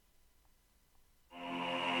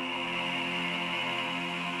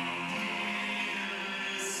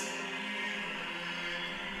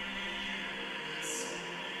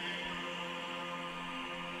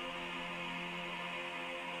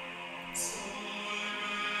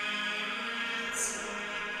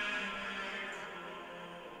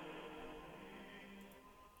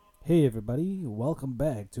Hey everybody, welcome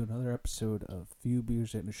back to another episode of Few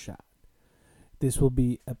Beers and a Shot. This will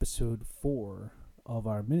be episode 4 of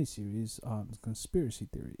our miniseries on conspiracy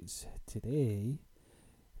theories. Today,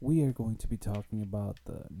 we are going to be talking about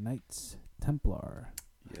the Knights Templar.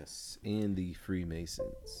 Yes, and the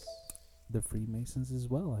Freemasons. The Freemasons as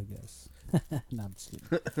well, I guess. No, I'm just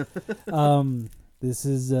kidding. This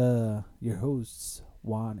is your hosts,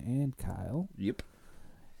 Juan and Kyle. Yep.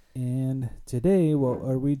 And today, what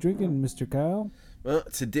are we drinking, Mr. Kyle? Well,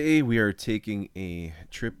 today we are taking a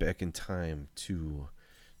trip back in time to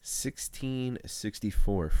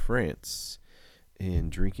 1664 France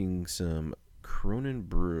and drinking some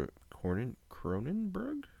Kronenberg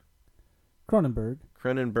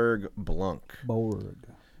Blanc,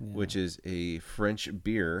 which is a French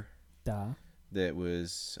beer that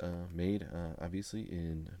was made, obviously,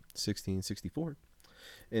 in 1664.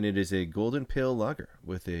 And it is a golden pale lager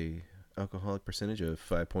with a alcoholic percentage of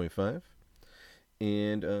 5.5.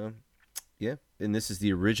 And, and this is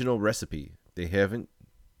the original recipe. They haven't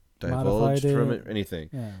divulged from it or anything.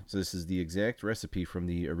 Yeah. So this is the exact recipe from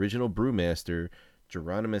the original brewmaster,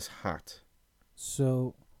 Geronimus Hott.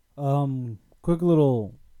 So, quick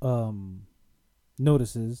little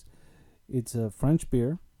notices. It's a French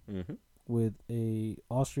beer with a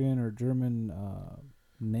Austrian or German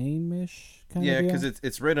name-ish kind of deal. Yeah, because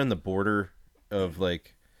it's right on the border of,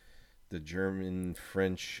 like, the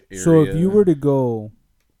German-French area. So if you were to go,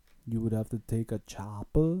 you would have to take a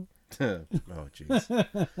chopper. Oh,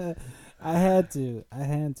 jeez. I had to.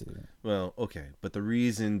 Well, okay. But the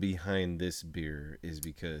reason behind this beer is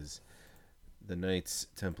because the Knights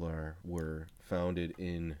Templar were founded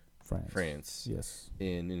in France. Yes.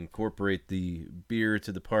 And incorporate the beer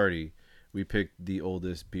to the party, we picked the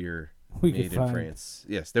oldest beer made in France.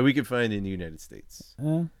 Yes, that we could find in the United States.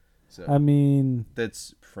 So I mean,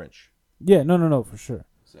 that's French. Yeah, no, for sure.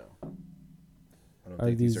 So I don't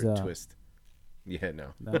think these are twist. Yeah,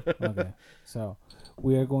 no. Okay. So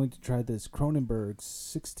we are going to try this Kronenberg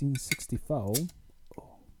 1664. All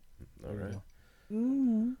right.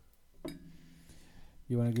 Mm-hmm.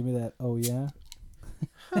 You want to give me that? Oh yeah.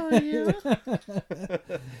 Oh yeah.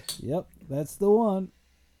 Yep, that's the one.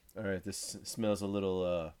 All right. This smells a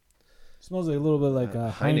little. Smells like a little bit like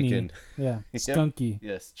Heineken. Yeah, skunky.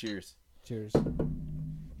 Yes. Cheers. Cheers.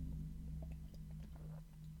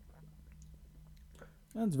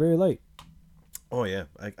 That's very light. Oh yeah,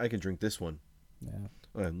 I can drink this one. Yeah.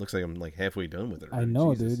 Well, it looks like I'm like halfway done with it already. I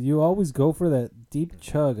know, Jesus. dude. You always go for that deep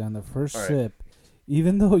chug on the first sip,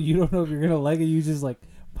 even though you don't know if you're gonna like it. You just like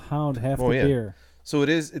pound half the beer. So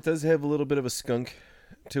it does have a little bit of a skunk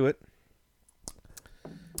to it.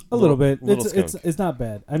 A little bit. Skunk. It's not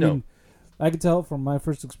bad. I mean, I could tell from my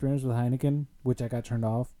first experience with Heineken, which I got turned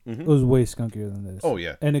off. Mm-hmm. It was way skunkier than this. Oh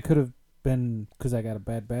yeah, and it could have been because I got a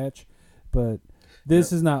bad batch, but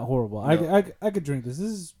this is not horrible. No. I could drink this. This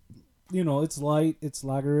is, it's light. It's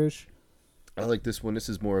lagerish. I like this one. This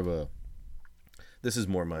is more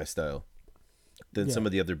my style than some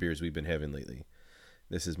of the other beers we've been having lately.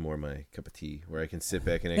 This is more my cup of tea, where I can sit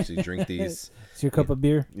back and actually drink these. It's your cup of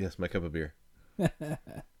beer? Yes, my cup of beer.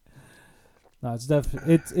 No, it's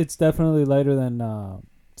definitely lighter than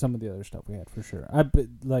some of the other stuff we had for sure.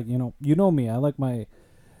 You know me. I like my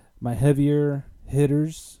heavier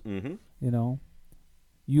hitters. Mm-hmm.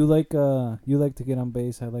 You like to get on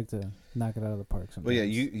base. I like to knock it out of the park sometimes. Well, yeah,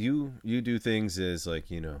 you do things as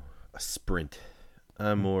like a sprint.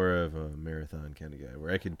 I'm more of a marathon kind of guy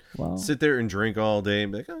where I can sit there and drink all day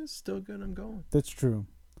and be like, oh, it's still good. I'm going. That's true.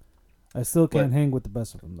 I still can't hang with the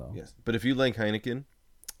best of them though. Yes, but if you like Heineken,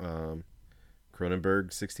 Kronenberg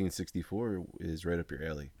 1664 is right up your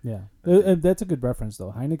alley. Yeah, that's a good reference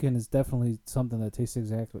though. Heineken is definitely something that tastes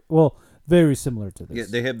very similar to this. Yeah,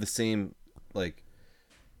 they have the same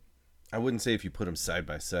I wouldn't say if you put them side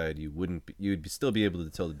by side, you'd still be able to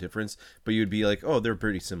tell the difference, but you'd be like, oh, they're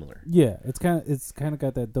pretty similar. Yeah, it's kind of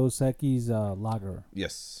got that Dos Equis lager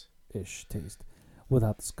ish taste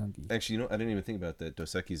without the skunky. Actually, I didn't even think about that.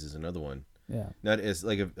 Dos Equis is another one. Yeah, not as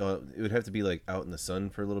it would have to be like out in the sun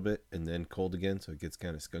for a little bit and then cold again, so it gets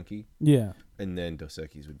kind of skunky. Yeah, and then Dos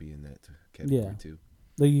Equis would be in that category too.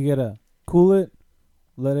 Like you gotta cool it,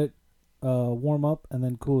 let it warm up, and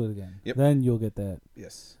then cool it again. Yep. Then you'll get that.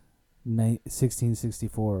 Yes.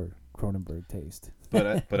 1664 Kronenberg taste.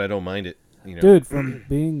 But I don't mind it. Dude, from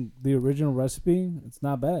being the original recipe, it's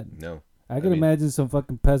not bad. No. I can imagine some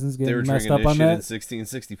fucking peasons getting messed up on that. In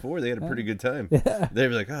 1664, they had a pretty good time. Yeah. They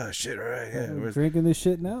were like, oh, shit, all right. Yeah, we're drinking this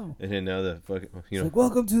shit now. And then now the fucking, It's like,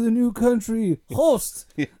 welcome to the new country,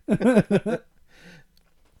 host.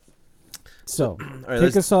 So,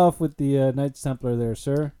 kick us off with the Knights Templar there,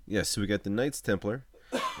 sir. Yes, so we got the Knights Templar.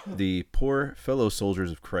 the poor fellow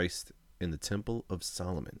soldiers of Christ in the Temple of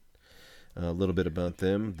Solomon. A little bit about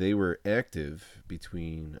them. They were active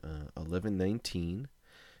between 1119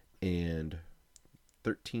 and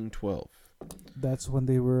 1312. That's when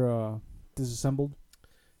they were disassembled?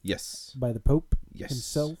 Yes. By the Pope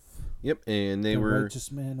himself? Yep, and they were...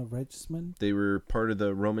 righteous man of righteous men? They were part of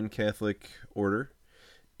the Roman Catholic order,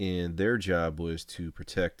 and their job was to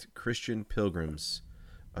protect Christian pilgrims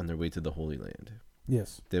on their way to the Holy Land.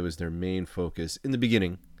 Yes. That was their main focus in the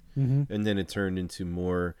beginning, and then it turned into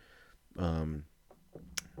more...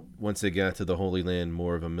 once they got to the Holy Land,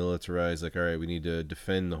 more of a militarized, like, all right, we need to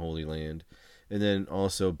defend the Holy Land. And then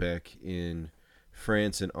also back in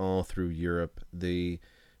France and all through Europe, they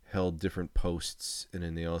held different posts, and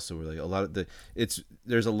then they also were like a lot of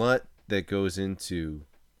there's a lot that goes into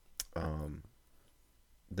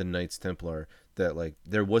the Knights Templar, that like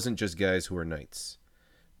there wasn't just guys who were knights.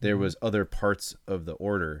 There was other parts of the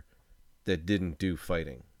order that didn't do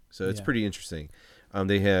fighting. So it's pretty interesting.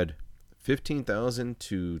 They had 15,000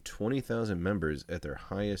 to 20,000 members at their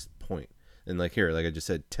highest point. And like here, like I just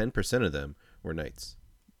said, 10% of them were knights.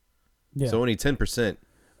 Yeah. So only 10%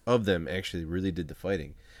 of them actually really did the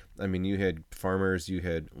fighting. I mean, you had farmers, you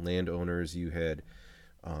had landowners, you had,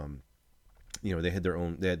 they had their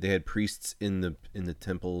own. They had priests in the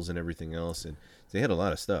temples and everything else, and they had a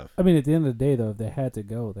lot of stuff. I mean, at the end of the day, though, if they had to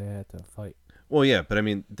go, they had to fight. Well, yeah, but I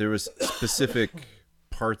mean, there was specific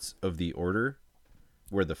parts of the order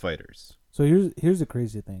were the fighters. So here's the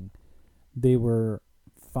crazy thing: they were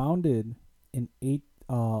founded in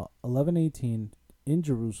 1118 in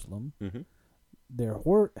Jerusalem. Mm-hmm. Their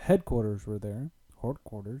headquarters were there.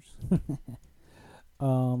 Headquarters.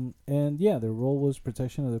 And yeah, their role was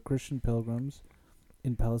protection of the Christian pilgrims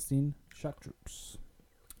in Palestine. Shock troops.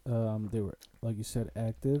 They were, like you said,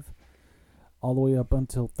 active all the way up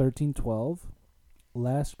until 1312.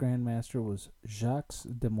 Last Grand Master was Jacques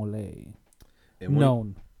de Molay.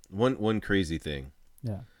 Known. One crazy thing.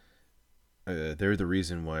 Yeah. They're the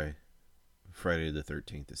reason why Friday the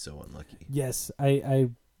 13th is so unlucky. Yes, I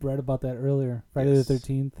read about that earlier. Friday the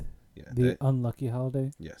 13th. Yeah, the unlucky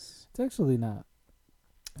holiday. Yes. It's actually not.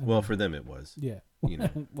 Well, for them it was. Yeah.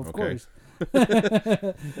 Of course.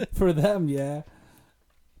 For them, yeah.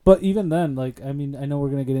 But even then, like, I mean, I know we're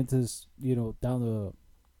gonna get into this, down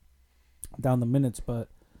the minutes, but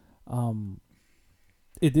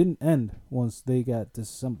it didn't end once they got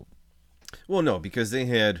disassembled. Well, no, because they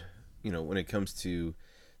had, when it comes to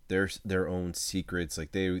their own secrets,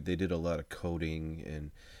 like they did a lot of coding,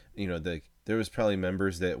 and there was probably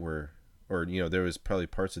members that were, or there was probably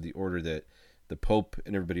parts of the order that the Pope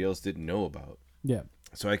and everybody else didn't know about. Yeah.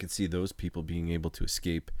 So I could see those people being able to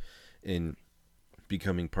escape and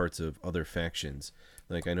becoming parts of other factions.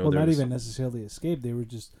 Like I know, well, not even necessarily escape. They were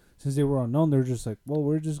just, since they were unknown, they're just like, well,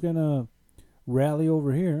 we're just gonna rally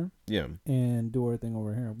over here, and do our thing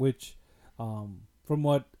over here. Which, from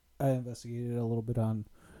what I investigated a little bit on,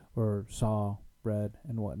 or saw, read,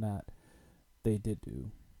 and whatnot, they did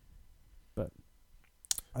do. But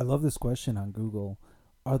I love this question on Google: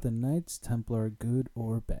 are the Knights Templar good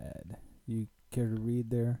or bad? You care to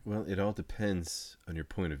read there? Well, it all depends on your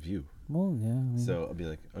point of view. Well, yeah. I mean, so I'll be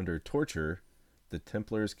like, under torture, the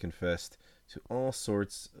Templars confessed to all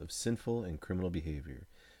sorts of sinful and criminal behavior: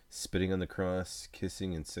 spitting on the cross,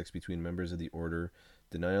 kissing and sex between members of the order,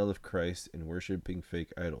 denial of Christ, and worshiping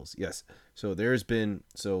fake idols. Yes. So there's been,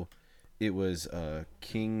 it was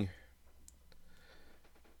King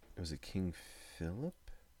Philip?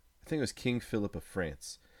 I think it was King Philip of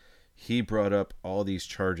France. He brought up all these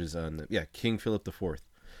charges on them. Yeah, King Philip IV.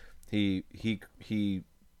 He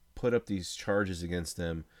put up these charges against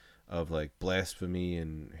them of like blasphemy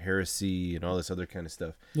and heresy and all this other kind of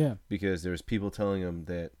stuff. Yeah. Because there was people telling them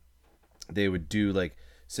that they would do like,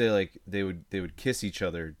 say like they would kiss each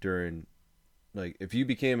other during, like, if you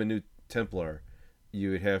became a new Templar,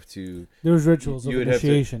 you would have to, there was rituals of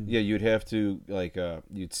initiation. You'd have to like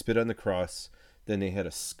you'd spit on the cross. Then they had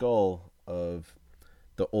a skull of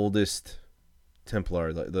the oldest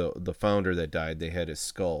Templar, the founder that died. They had his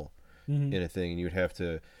skull in a thing, and you'd have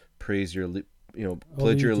to praise your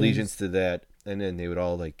pledge your allegiance to that, and then they would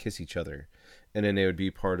all like kiss each other, and then they would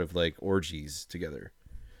be part of like orgies together.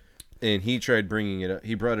 And he tried bringing it up.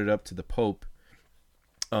 He brought it up to the Pope,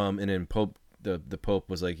 and then the Pope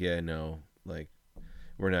was like, "Yeah, no, like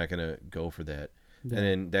we're not gonna go for that." Yeah. And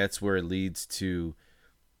then that's where it leads to,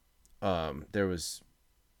 there was,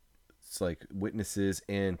 it's like witnesses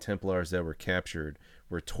and Templars that were captured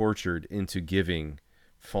were tortured into giving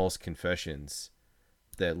false confessions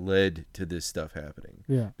that led to this stuff happening.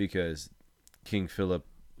 Yeah, because King Philip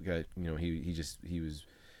got, he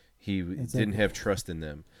he didn't have trust in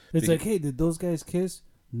them. It's like, hey, did those guys kiss?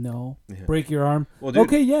 No. Yeah. Break your arm. Well, dude,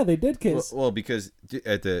 okay, yeah, they did kiss. Well, because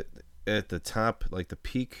at the top, like the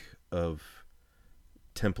peak of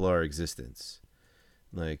Templar existence,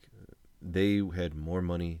 like they had more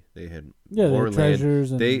money, they had more land.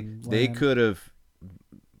 Treasures. And they could have,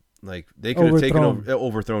 like, they could have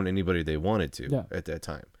overthrown anybody they wanted to at that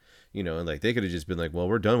time, you know, and like they could have just been like, well,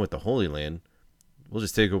 we're done with the Holy Land, we'll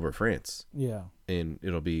just take over France, and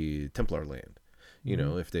it'll be Templar land, you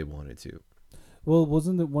know, if they wanted to. Well,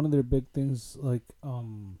 wasn't it one of their big things, like,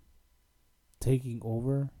 taking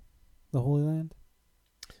over the Holy Land?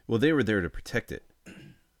 Well, they were there to protect it.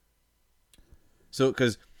 So,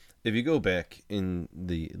 because if you go back in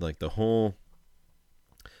the whole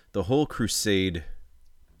crusade,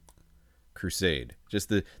 just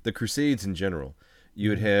the crusades in general, you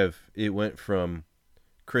would have, it went from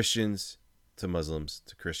Christians to Muslims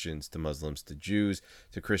to Christians to Muslims to Jews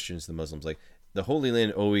to Christians to Muslims. Like, the Holy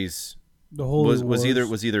Land always was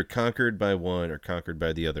either conquered by one or conquered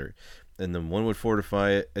by the other, and then one would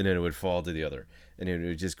fortify it, and then it would fall to the other, and it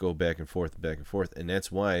would just go back and forth, and that's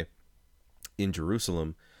why in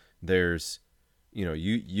Jerusalem there's, you know,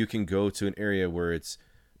 you can go to an area where it's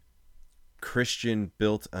Christian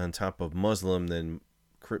built on top of Muslim, then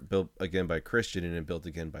built again by Christian, and then built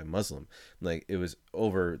again by Muslim. Like, it was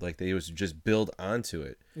over, like they was just build onto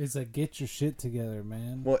it. It's like, get your shit together,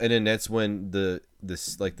 man. Well, and then that's when the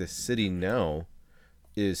city now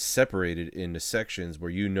is separated into sections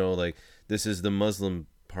where, you know, like, this is the Muslim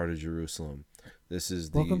part of Jerusalem. This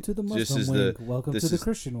is welcome to the Muslim wing. Welcome to the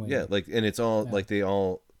Christian wing. Yeah, like, and it's all like they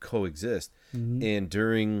all coexist.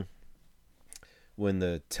 And when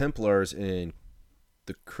the Templars and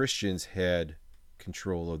the Christians had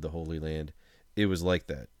control of the Holy Land, it was like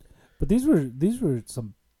that. But these were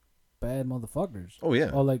some bad motherfuckers. Oh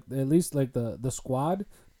yeah. Or like, at least like the squad,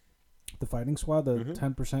 the fighting squad, the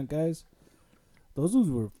 10% guys. Those dudes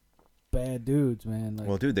were bad dudes, man. Like,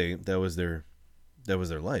 well, dude, that was their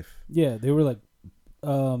life. Yeah, they were like,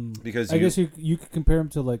 because I guess you could compare them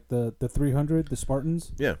to like the 300, the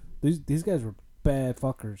Spartans. Yeah. These guys were bad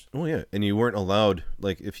fuckers. Oh yeah, and you weren't allowed,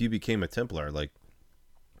 like, if you became a Templar, like,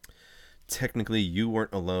 technically you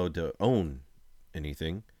weren't allowed to own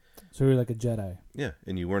anything. So you're like a Jedi. Yeah,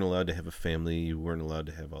 and you weren't allowed to have a family. You weren't allowed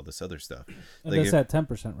to have all this other stuff. And like, that's at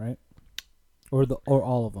 10%, right? Or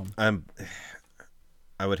all of them. I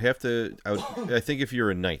think if you're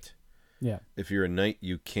a knight. Yeah. If you're a knight,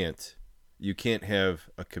 you can't have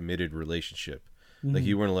a committed relationship. Like,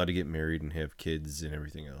 you weren't allowed to get married and have kids and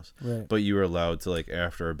everything else. Right. But you were allowed to, like,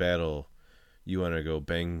 after a battle, you want to go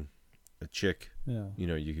bang a chick. Yeah. You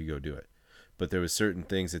know, you could go do it. But there was certain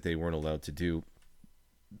things that they weren't allowed to do,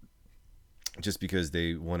 just because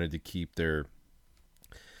they wanted to keep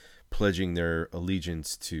pledging their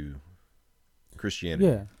allegiance to Christianity.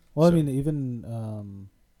 Yeah. Well, I mean, even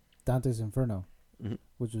Dante's Inferno,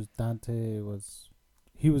 which was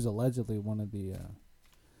he was allegedly one of the,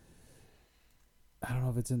 I don't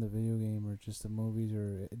know if it's in the video game or just the movies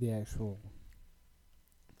or the actual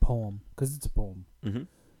poem, because it's a poem. I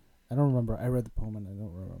don't remember. I read the poem and I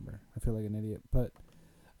don't remember. I feel like an idiot. But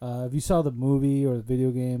if you saw the movie or the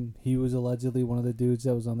video game, he was allegedly one of the dudes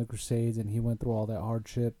that was on the Crusades, and he went through all that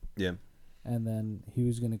hardship. Yeah. And then he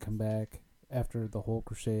was going to come back after the whole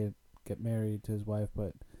crusade, get married to his wife,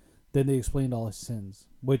 but then they explained all his sins,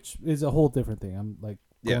 which is a whole different thing. I'm like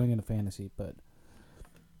going into fantasy, but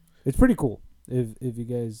it's pretty cool. If you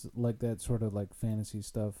guys like that sort of like fantasy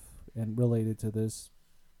stuff and related to this,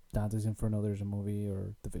 Dante's Inferno, there's a movie,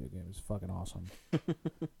 or the video game is fucking awesome.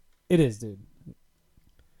 It is, dude.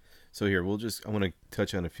 So here, I want to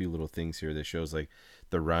touch on a few little things here that shows like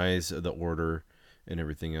the rise of the order and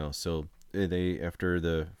everything else. So they, after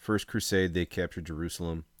the first crusade, they captured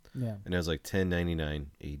Jerusalem. Yeah. And it was like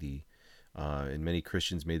 1099 AD. And many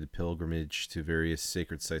Christians made the pilgrimage to various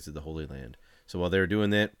sacred sites of the Holy Land. So while they were doing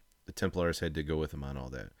that, the Templars had to go with them on all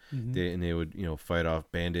that. They would, fight off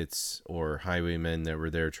bandits or highwaymen that were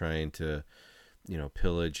there trying to,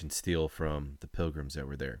 pillage and steal from the pilgrims that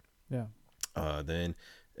were there. Yeah.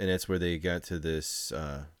 And that's where they got to this,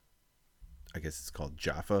 I guess it's called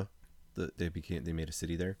Jaffa. They made a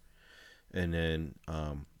city there. And then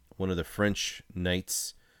one of the French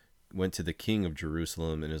knights went to the king of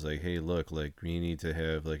Jerusalem and was like, hey, look, like, we need to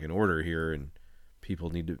have like an order here, and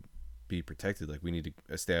people need to be protected. Like, we need to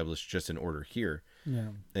establish just an order here.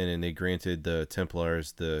 Yeah. And then they granted the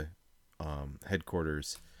Templars the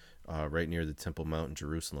headquarters right near the Temple Mount in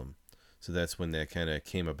Jerusalem. So that's when that kind of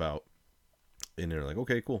came about. And they're like,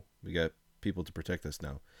 okay, cool. We got people to protect us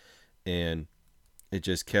now. And it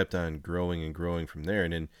just kept on growing and growing from there.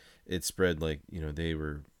 And then it spread, like, they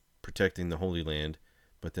were protecting the Holy Land,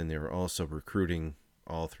 but then they were also recruiting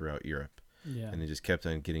all throughout Europe. Yeah. And they just kept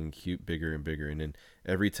on getting bigger and bigger. And then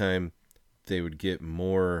every time they would get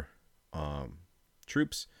more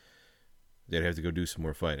troops, they'd have to go do some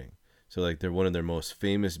more fighting. So like one of their most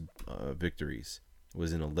famous victories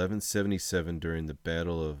was in 1177 during the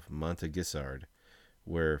Battle of Montagissard,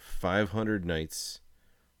 where 500 knights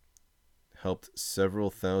helped several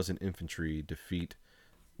thousand infantry defeat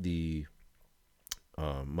the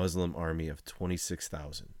Muslim army of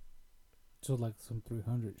 26,000. So like some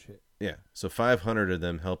 300 shit. Yeah. So 500 of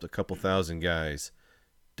them helped a couple thousand guys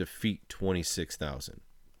defeat 26,000.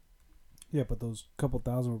 Yeah, but those couple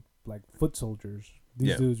thousand were like foot soldiers.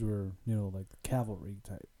 These dudes were, like cavalry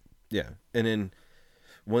type. Yeah. And then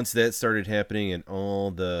once that started happening and all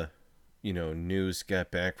the, news got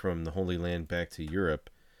back from the Holy Land back to Europe,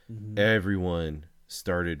 everyone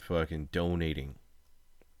started fucking donating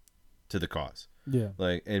to the cause. Yeah.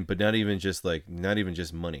 But not even just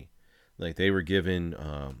money. Like they were given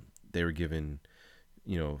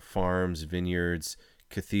farms, vineyards,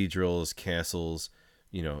 cathedrals, castles,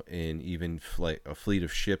 and even a fleet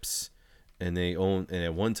of ships. And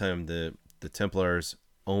at one time the Templars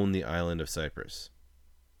owned the island of Cyprus.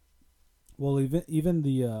 Well, even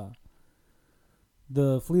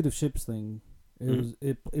the fleet of ships thing,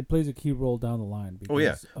 it plays a key role down the line.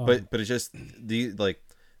 Because, but it's just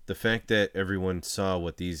the fact that everyone saw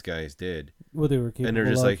what these guys did. What they were capable of. And they're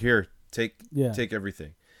just like, here, take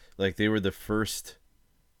everything. Like they were the first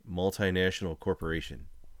multinational corporation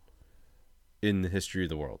in the history of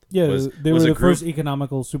the world. Yeah, they were the first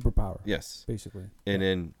economical superpower. Yes. Basically. And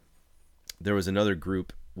then there was another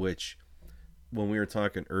group, which when we were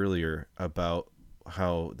talking earlier about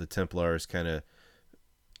how the Templars kind of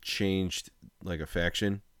changed like a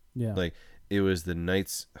faction. Yeah. Like it was the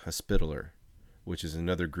Knights Hospitaller, which is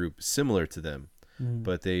another group similar to them,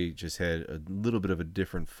 but they just had a little bit of a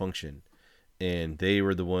different function. And they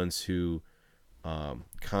were the ones who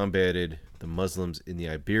combated the Muslims in the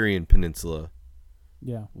Iberian Peninsula,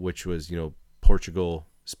 which was, Portugal,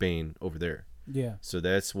 Spain over there. Yeah. So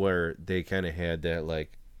that's where they kind of had that,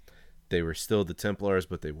 like, they were still the Templars,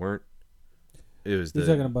 but they weren't. It was You're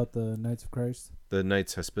talking about the Knights of Christ? The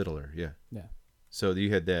Knights Hospitaller, yeah. Yeah. So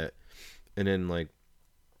you had that. And then, like,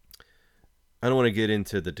 I don't want to get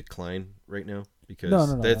into the decline right now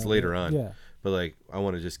because that's later on. Yeah. But, like, I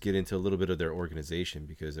want to just get into a little bit of their organization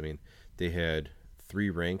because, I mean, they had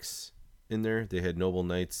 3 ranks in there. They had noble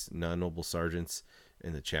knights, non-noble sergeants,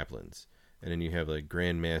 and the chaplains. And then you have, like,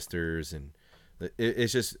 grandmasters, and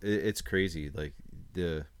it's crazy. Like,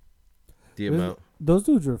 the amount. Those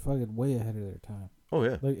dudes were fucking way ahead of their time. Oh,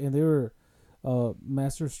 yeah. Like, and they were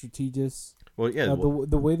master strategists. Well, yeah.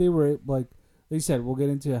 The way they were, like you said, we'll get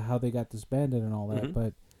into how they got disbanded and all that,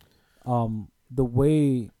 but the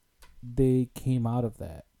way they came out of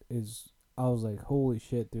that is, I was like, holy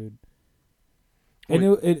shit, dude. And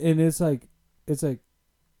it's like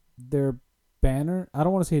their banner, I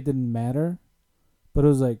don't want to say it didn't matter, but it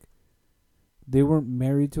was like they weren't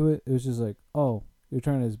married to it. It was just like, oh, you're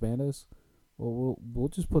trying to disband us? Well, we'll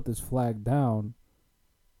just put this flag down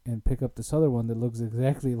and pick up this other one that looks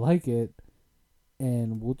exactly like it,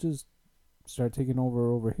 and we'll just start taking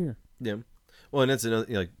over here. Yeah. Well, and that's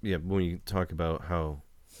another, when you talk about how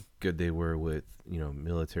good they were with,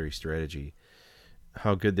 military strategy,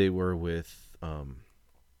 how good they were with...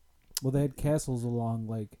 Well, they had castles along,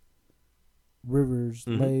 like, rivers,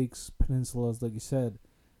 lakes, peninsulas, like you said.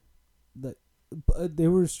 But they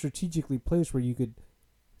were strategically placed where you could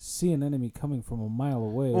see an enemy coming from a mile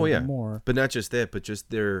away or more. But not just that, but just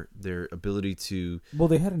their ability to... Well,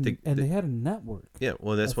 they had they had a network. Yeah,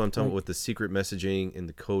 well, that's what I'm talking about with the secret messaging and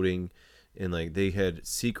the coding. And, like, they had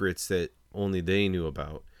secrets that only they knew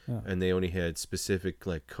about. Yeah. And they only had specific,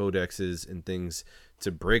 like, codexes and things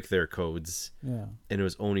to break their codes. Yeah. And it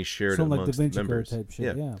was only shared amongst like Da Vinci members. Code type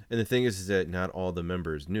shit, yeah. And the thing is that not all the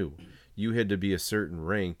members knew. You had to be a certain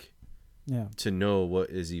rank to know what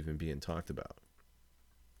is even being talked about.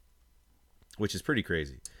 Which is pretty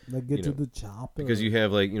crazy. Like, get to the chopper. Because you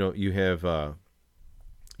have, like, you had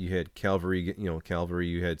cavalry,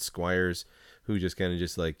 you had squires who just kind of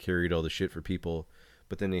just, like, carried all the shit for people.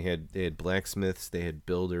 But then they had blacksmiths, they had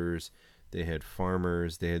builders, they had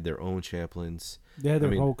farmers, they had their own chaplains. They had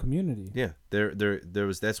their whole community. Yeah,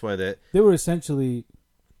 that's why they were essentially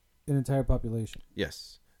an entire population.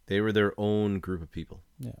 Yes, they were their own group of people.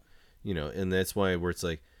 Yeah, and that's why where it's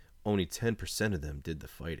like only 10% of them did the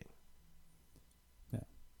fighting. Yeah,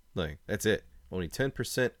 like that's it. Only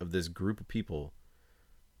 10% of this group of people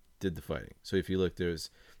did the fighting. So if you look, there's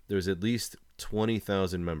at least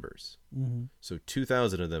 20,000 members. Mm-hmm. So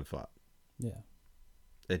 2,000 of them fought. Yeah.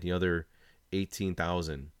 and the other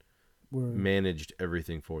 18,000 managed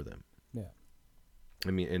everything for them. Yeah.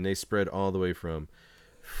 I mean, and they spread all the way from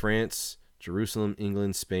France, Jerusalem,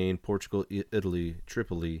 England, Spain, Portugal, Italy,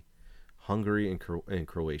 Tripoli, Hungary, and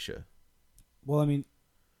Croatia. Well, I mean,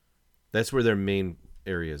 that's where their main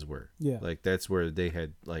areas were. Yeah. Like, that's where they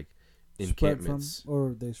had, like, encampments.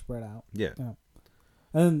 Or they spread out. Yeah.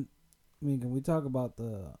 And, I mean, can we talk about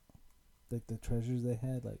the treasures they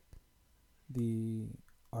had? Like, the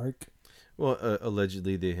Ark? Well,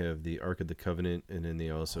 allegedly they have the Ark of the Covenant, and then they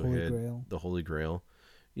also had the Holy Grail,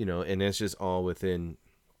 and that's just all within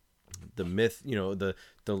the myth, the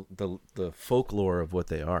folklore of what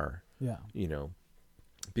they are. Yeah.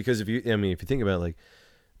 Because if you think about it, like,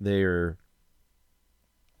 they're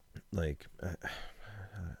like,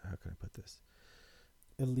 how can I put this?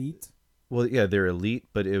 Elite. Well, yeah, they're elite,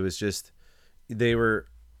 but it was just they were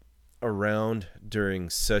around during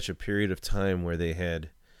such a period of time where they had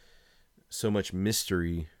so much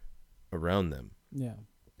mystery around them. Yeah.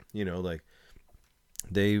 Like,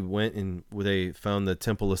 they went and they found the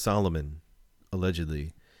Temple of Solomon,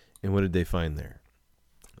 allegedly. And what did they find there?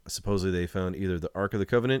 Supposedly they found either the Ark of the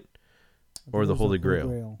Covenant or the Holy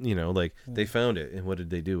Grail. They found it, and what did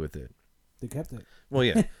they do with it? They kept it. Well,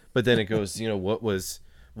 yeah. But then it goes, what was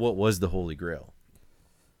the Holy Grail?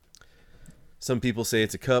 Some people say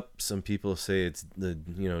it's a cup. Some people say it's the,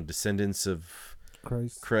 descendants of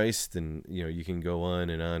Christ, and you can go on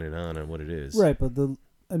and on and on what it is. Right, but from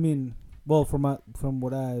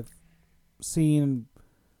what I've seen,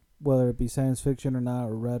 whether it be science fiction or not,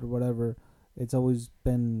 or read or whatever, it's always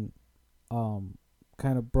been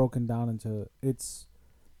kind of broken down into it's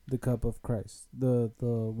the cup of Christ, the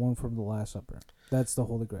one from the Last Supper. That's the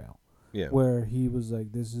Holy Grail. Yeah. Where he was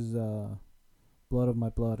like, "This is blood of my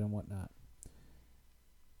blood" and whatnot,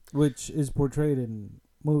 which is portrayed in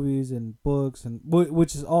movies and books, and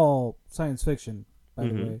which is all science fiction, by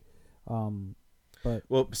the way. But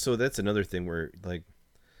so that's another thing where, like,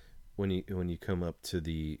 when you come up to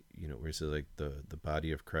the where it says, like, the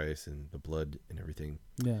body of Christ and the blood and everything,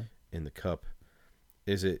 yeah, in the cup,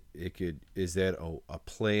 is that a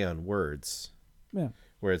play on words? Yeah,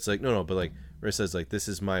 where it's like no, but like where it says, like, this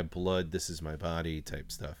is my blood, this is my body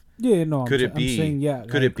type stuff. Yeah, no. Could it be? I'm saying, yeah.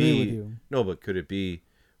 Could it be? No, but could it be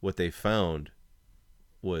what they found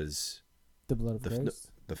was the blood of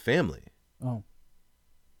Christ? The family. Oh.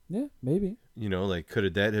 Yeah, maybe. Like,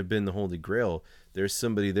 could that have been the Holy Grail? There's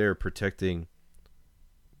somebody there protecting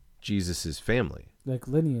Jesus's family, like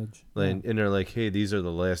lineage. And they're like, hey, these are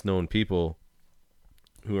the last known people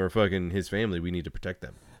who are fucking his family. We need to protect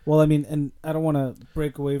them. Well, I mean, and I don't want to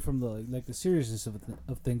break away from the seriousness of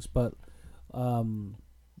things, but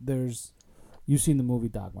you've seen the movie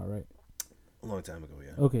Dogma, right? A long time ago,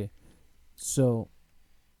 yeah. Okay, so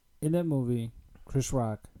in that movie, Chris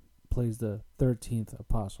Rock plays the 13th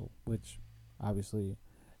apostle, which obviously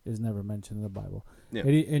is never mentioned in the Bible. Yeah.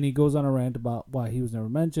 And he goes on a rant about why he was never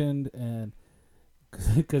mentioned, and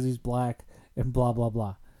because he's black and blah blah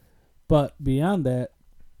blah. But beyond that,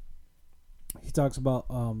 he talks about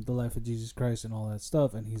the life of Jesus Christ and all that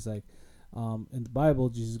stuff, and he's like, in the Bible,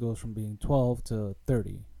 Jesus goes from being 12 to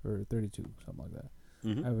 30 or 32, something like that.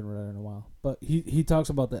 I haven't read it in a while, but he talks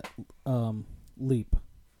about that leap,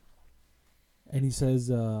 and he says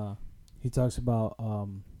he talks about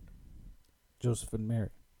Joseph and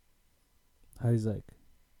Mary. How he's like,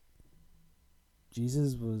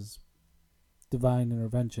 Jesus was divine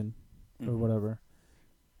intervention or whatever.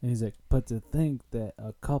 And he's like, but to think that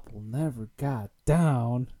a couple never got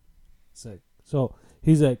down. It's like, so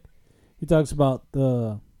he's like, he talks about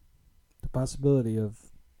the possibility of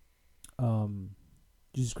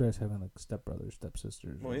Jesus Christ having like stepbrothers,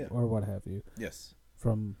 stepsisters, or what have you. Yes.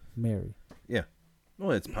 From Mary. Yeah.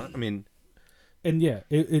 Well, and yeah,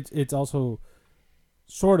 it's also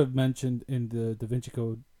sort of mentioned in the Da Vinci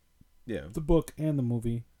Code, the book and the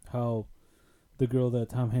movie, how the girl that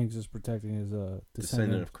Tom Hanks is protecting is a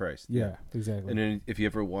descendant of Christ. Yeah, exactly. And then if you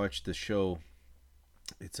ever watch the show,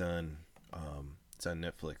 it's on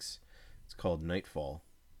Netflix. It's called Nightfall.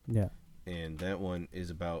 Yeah. And that one is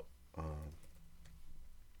about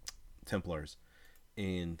Templars,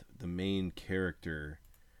 and the main character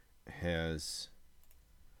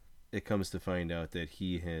it comes to find out that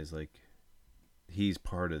he's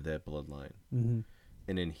part of that bloodline.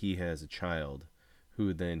 And then he has a child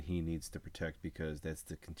who then he needs to protect because that's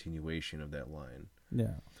the continuation of that line.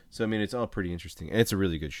 Yeah. So I mean, it's all pretty interesting. And it's a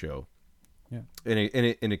really good show. Yeah. And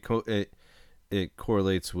it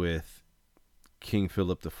correlates with King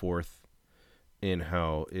Philip IV and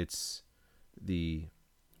how it's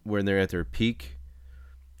when they're at their peak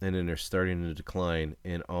and then they're starting to decline,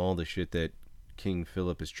 and all the shit that King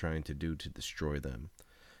Philip is trying to do to destroy them.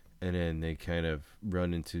 And then they kind of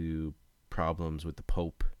run into problems with the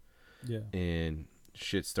Pope. Yeah. And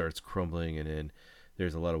shit starts crumbling, and then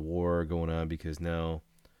there's a lot of war going on because now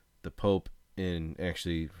the Pope in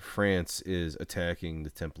actually France is attacking the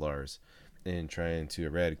Templars and trying to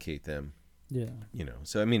eradicate them. Yeah.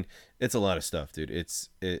 So I mean, it's a lot of stuff, dude. It's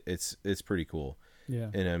pretty cool. Yeah.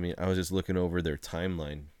 And I mean, I was just looking over their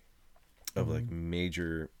timeline of like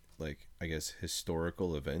major, like, I guess,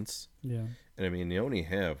 historical events. Yeah. And I mean, they only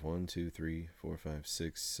have 1, 2, 3, 4, 5,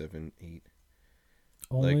 6, 7, 8.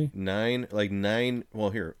 Only? Like nine,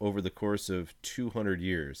 well, here, over the course of 200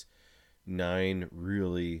 years, 9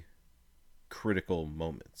 really critical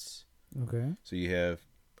moments. Okay. So you have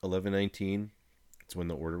 1119, it's when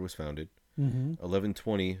the order was founded.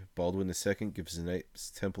 1120, Baldwin II gives the Knights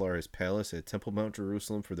Templar his palace at Temple Mount,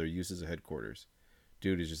 Jerusalem for their use as a headquarters.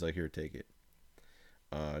 Dude is just like, here, take it.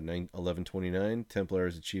 1129,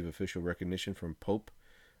 Templars achieve official recognition from Pope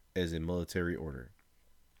as a military order.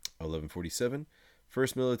 1147,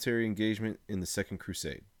 first military engagement in the Second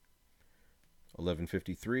Crusade.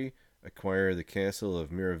 1153, acquire the castle of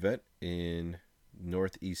Miravet in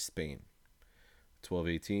northeast Spain.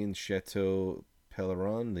 1218, Chateau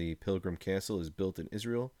Peleron, the pilgrim castle, is built in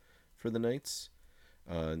Israel for the knights.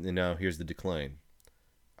 And now here's the decline.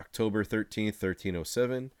 October 13th,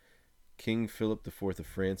 1307, King Philip IV of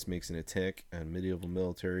France makes an attack on medieval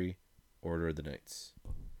military order of the Knights.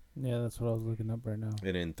 Yeah, that's what I was looking up right now.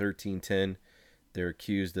 And in 1310, they're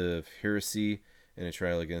accused of heresy, and a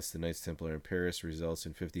trial against the Knights Templar in Paris results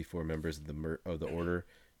in 54 members of the order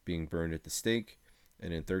being burned at the stake.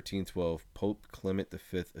 And in 1312, Pope Clement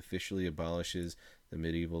V officially abolishes the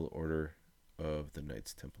medieval order of the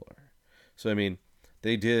Knights Templar. So, I mean,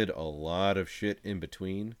 they did a lot of shit in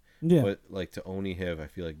between. Yeah. But, like, to only have, I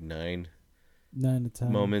feel like, 9 to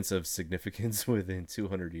 10 moments of significance within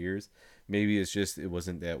 200 years, maybe it's just it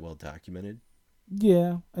wasn't that well documented.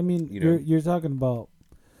 Yeah. I mean, you're talking about,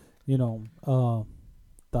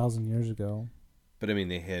 1,000 years ago. But, I mean,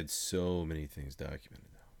 they had so many things documented,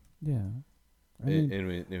 though. Yeah. I mean,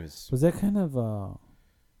 it was that kind of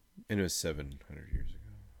and it was 700 years ago.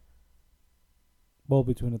 Well,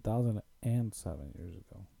 between 1,000 and 7 years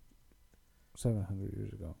ago. 700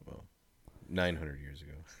 years ago. Well, 900 years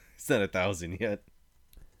ago. It's not 1,000 yet.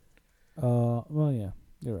 Well, yeah,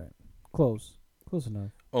 you're right. Close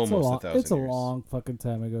enough. Almost 1,000 It's a years. long fucking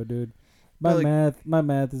time ago, dude. My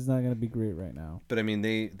math is not gonna be great right now. But I mean,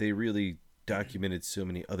 they really documented so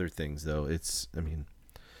many other things, though. It's, I mean,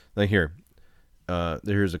 like here.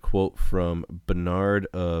 Here's a quote from Bernard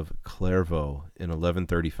of Clairvaux in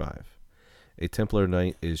 1135. A Templar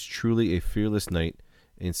knight is truly a fearless knight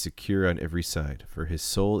and secure on every side, for his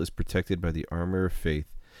soul is protected by the armor of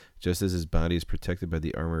faith, just as his body is protected by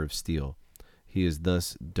the armor of steel. He is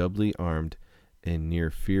thus doubly armed and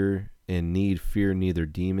need fear neither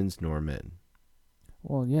demons nor men.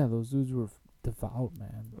 Well, yeah, those dudes were devout,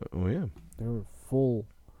 man. Oh, yeah. They were full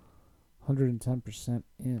 110%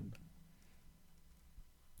 in.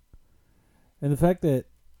 And the fact that,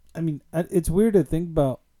 I mean, it's weird to think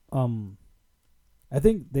about. I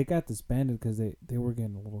think they got disbanded because they were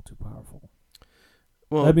getting a little too powerful.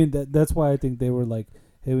 Well, I mean, that's why I think they were like,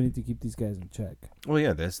 hey, we need to keep these guys in check. Well,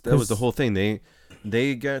 yeah, that was the whole thing.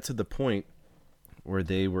 They got to the point where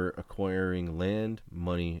they were acquiring land,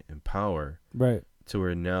 money, and power. Right. To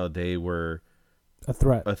where now they were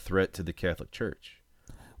a threat to the Catholic Church.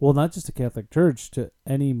 Well, not just the Catholic Church, to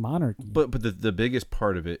any monarchy. But the biggest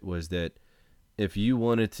part of it was that if you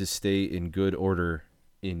wanted to stay in good order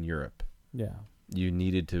in Europe, yeah, you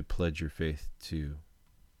needed to pledge your faith to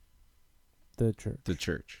the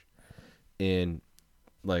church. And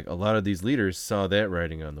like a lot of these leaders saw that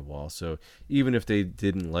writing on the wall. So even if they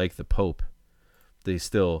didn't like the Pope, they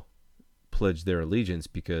still pledged their allegiance,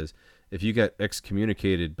 because if you got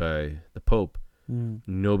excommunicated by the Pope,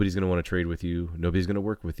 nobody's going to want to trade with you. Nobody's going to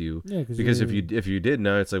work with you. Yeah, because if you did,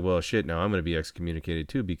 now it's like, well, shit, now I'm going to be excommunicated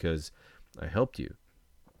too because I helped you.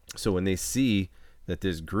 So when they see that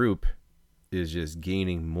this group is just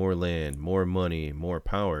gaining more land, more money, more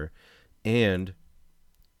power, and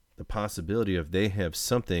the possibility of they have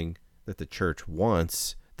something that the church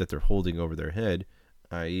wants that they're holding over their head,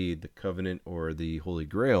 i.e. the covenant or the Holy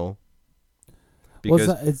Grail. Because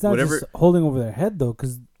it's not just holding over their head, though,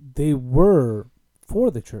 because they were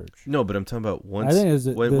for the church. No, but I'm talking about once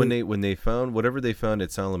when they found whatever they found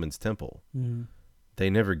at Solomon's temple, they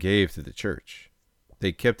never gave to the church.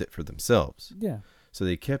 They kept it for themselves. Yeah. So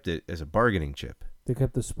they kept it as a bargaining chip. They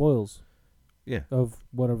kept the spoils. Yeah. Of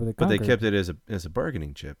whatever they conquered. But they kept it as a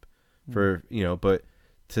bargaining chip for, but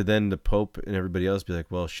to then the Pope and everybody else be like,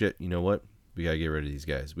 well, shit, you know what? we gotta get rid of these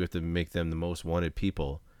guys. We have to make them the most wanted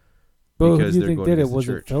people. But who do you think did it? Was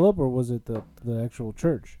it Philip or was it the actual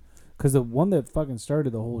church? Because the one that fucking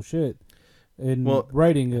started the whole shit in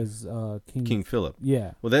writing is King Philip.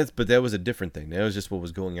 Yeah. Well, that was a different thing. That was just what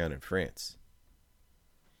was going on in France.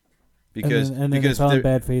 Because and then they fell in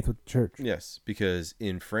bad faith with the church. Yes, because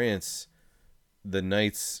in France, the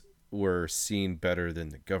knights were seen better than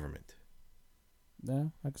the government. Yeah,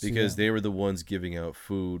 I can see because that. They were the ones giving out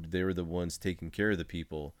food. They were the ones taking care of the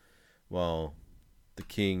people, while the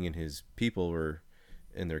king and his people were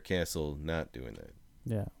in their castle not doing that.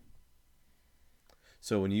 Yeah.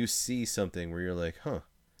 So when you see something where you're like,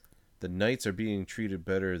 the knights are being treated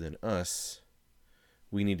better than us,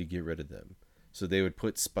 we need to get rid of them. So they would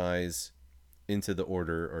put spies into the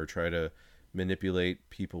order or try to manipulate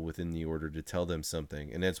people within the order to tell them something.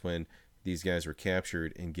 And that's when these guys were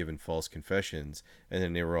captured and given false confessions, and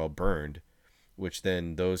then they were all burned, which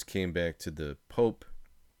then those came back to the Pope,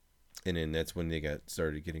 and then that's when they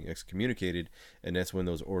started getting excommunicated, and that's when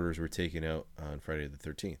those orders were taken out on Friday the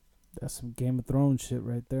 13th. That's some Game of Thrones shit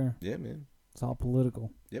right there. Yeah, man. It's all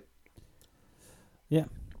political. Yep. Yeah.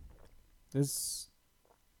 They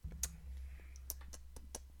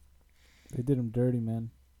did them dirty,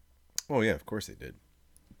 man. Oh, yeah, of course they did.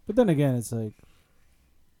 But then again, it's like...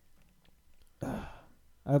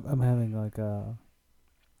 I'm having like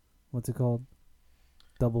what's it called?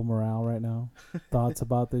 Double morale right now. Thoughts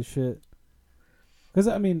about this shit. Because,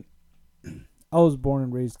 I mean, I was born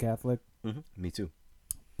and raised Catholic. Mm-hmm. Me too.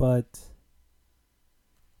 But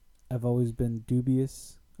I've always been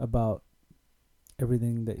dubious about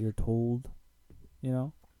everything that you're told, you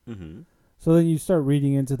know? Mm-hmm. So then you start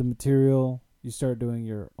reading into the material. You start doing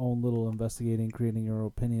your own little investigating, creating your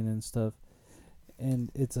opinion and stuff.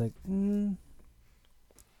 And it's like,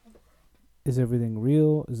 is everything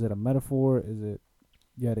real? Is it a metaphor? Is it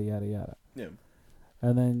yada, yada, yada? Yeah.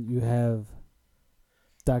 And then you have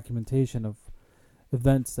documentation of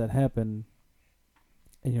events that happen,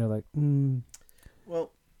 and you're like,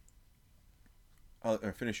 Well, I'll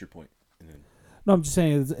finish your point. And then... No, I'm just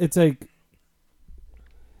saying, it's like,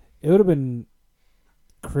 it would have been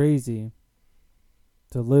crazy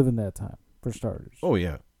to live in that time, for starters. Oh,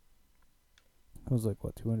 yeah. It was like,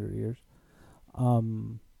 200 years?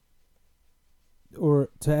 Or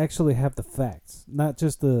to actually have the facts, not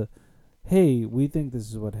just the, hey, we think this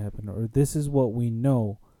is what happened, or this is what we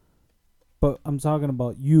know. But I'm talking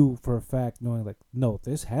about you for a fact knowing, like, no,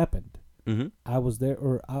 this happened. Mm-hmm. I was there,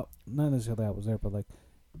 or not necessarily I was there, but like,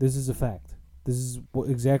 this is a fact. This is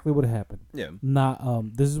exactly what happened. Yeah. Not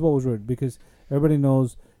this is what was written, because everybody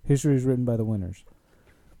knows history is written by the winners.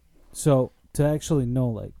 So to actually know,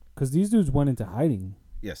 like, because these dudes went into hiding.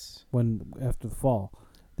 Yes. After the fall.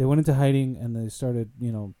 They went into hiding and they started,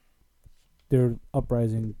 their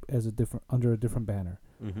uprising under a different banner.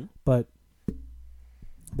 Mm-hmm. But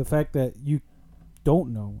the fact that you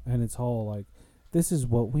don't know, and it's all like, this is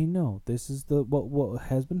what we know. This is what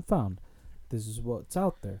has been found. This is what's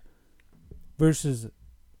out there. Versus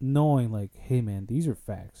knowing, like, hey man, these are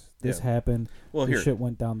facts. This happened. This shit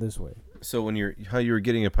went down this way. So how you were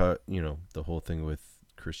getting about, the whole thing with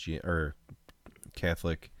Christian or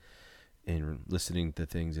Catholic, and listening to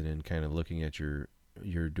things, and then kind of looking at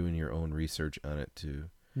you're doing your own research on it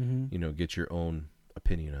to, get your own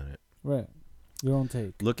opinion on it. Right. Your own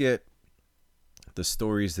take. Look at the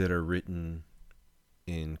stories that are written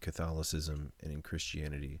in Catholicism and in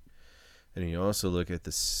Christianity. And you also look at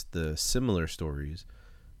the similar stories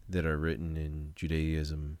that are written in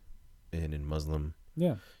Judaism and in Muslim.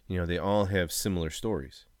 Yeah. They all have similar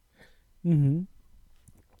stories. Mm-hmm.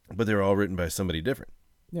 But they're all written by somebody different.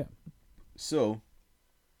 Yeah. So,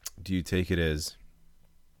 do you take it as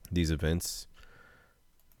these events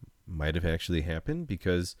might have actually happened?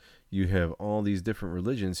 Because you have all these different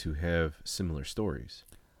religions who have similar stories.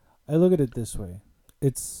 I look at it this way.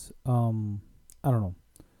 It's, I don't know.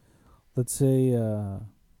 Let's say,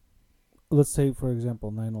 for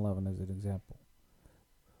example, 9/11 as an example.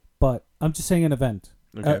 But I'm just saying an event,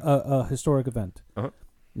 okay. a historic event.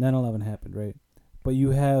 9/11 happened, right? But you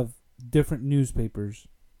have different newspapers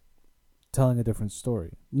telling a different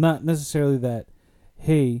story. Not necessarily that,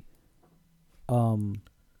 hey, the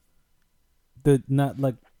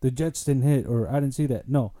Jets didn't hit, or I didn't see that.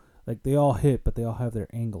 No, like, they all hit, but they all have their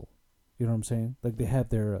angle. You know what I'm saying? Like, they have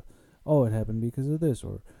their, it happened because of this,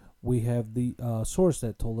 or we have the source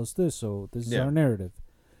that told us this, so this is our narrative.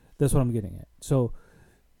 That's what I'm getting at. So,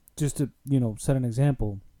 just to, set an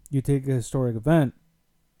example, you take a historic event,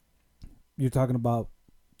 you're talking about,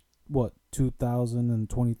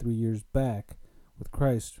 2,023 years back with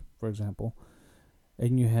Christ, for example,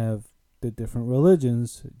 and you have the different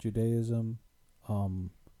religions, Judaism,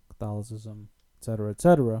 Catholicism, etc.,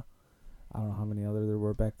 etc. I don't know how many other there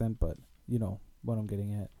were back then, but you know what I'm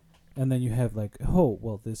getting at. And then you have like, oh,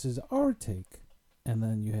 well, this is our take. And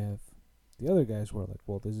then you have the other guys who are like,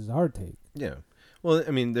 well, this is our take. Yeah. Well,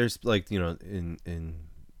 I mean, there's like, in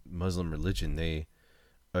Muslim religion, they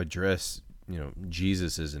address,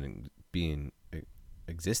 Jesus isn't being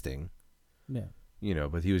existing. Yeah.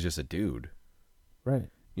 But he was just a dude. Right.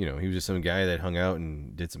 He was just some guy that hung out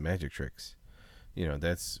and did some magic tricks.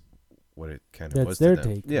 That's what it kind of was to them. That's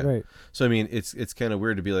their take. Yeah. Right. So, I mean, it's kind of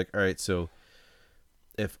weird to be like, all right, so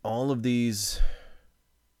if all of these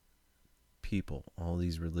people, all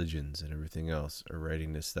these religions and everything else are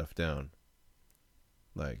writing this stuff down,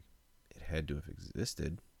 like, it had to have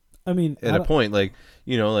existed. I mean, at a point, like,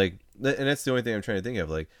 and that's the only thing I'm trying to think of.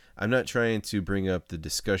 Like, I'm not trying to bring up the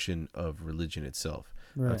discussion of religion itself.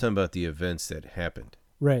 Right. I'm talking about the events that happened.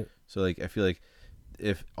 Right. So, like, I feel like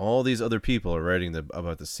if all these other people are writing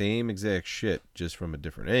about the same exact shit just from a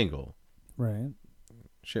different angle, right,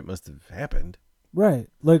 shit must have happened. Right.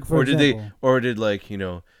 Like, for example, did like,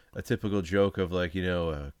 a typical joke of like,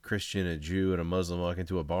 a Christian, a Jew, and a Muslim walk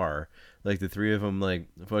into a bar. Like the three of them like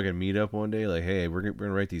fucking meet up one day. Like, hey, we're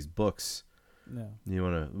gonna write these books.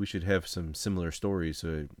 Yeah. We should have some similar stories so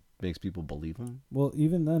it makes people believe them. Well,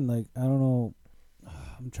 even then, like, I don't know.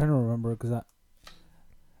 I'm trying to remember because I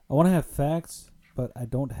want to have facts, but I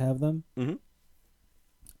don't have them. Mm-hmm.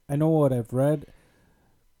 I know what I've read,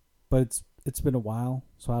 but it's been a while,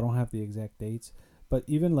 so I don't have the exact dates. But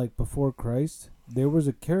even like before Christ, there was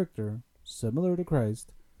a character similar to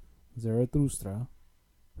Christ, Zarathustra,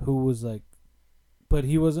 who was like, but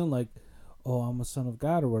he wasn't like, oh, I'm a son of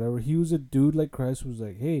God or whatever. He was a dude like Christ who was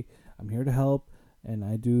like, hey, I'm here to help, and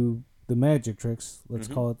I do the magic tricks. Let's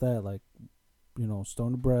call it that, like,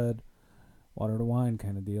 stone to bread, water to wine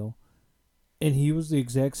kind of deal. And he was the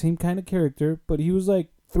exact same kind of character, but he was like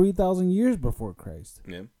 3,000 years before Christ.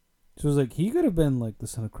 Yeah. So it was like he could have been like the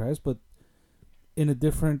son of Christ, but in a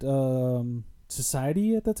different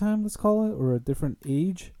society at the time, let's call it, or a different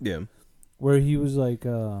age. Yeah. Where he was like,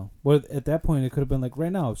 well, at that point, it could have been like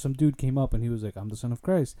right now, if some dude came up and he was like, I'm the son of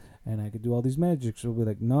Christ, and I could do all these magics. We'll be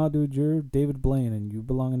like, nah, dude, you're David Blaine, and you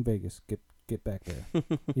belong in Vegas. Get back there.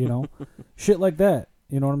 Shit like that.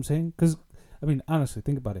 You know what I'm saying? Because, I mean, honestly,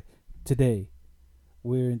 think about it. Today,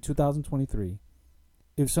 we're in 2023.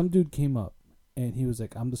 If some dude came up and he was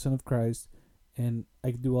like, I'm the son of Christ, and I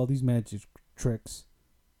could do all these magic tricks,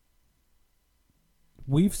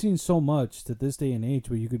 we've seen so much to this day and age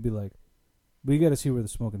where you could be like, we got to see where the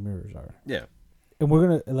smoke and mirrors are. Yeah. And we're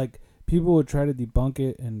going to, like, people would try to debunk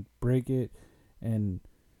it and break it and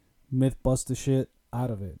myth bust the shit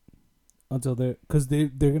out of it until because they're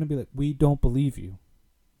going to be like, we don't believe you.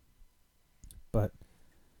 But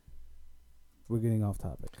we're getting off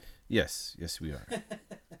topic. Yes, we are.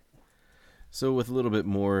 So with a little bit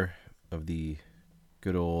more of the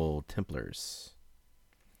good old Templars,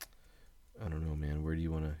 I don't know, man. Where do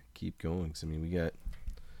you want to keep going? 'Cause, I mean,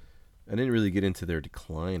 I didn't really get into their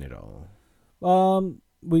decline at all.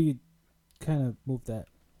 We kind of moved that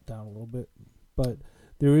down a little bit, but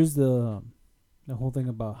there is the whole thing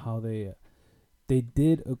about how they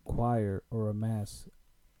did acquire or amass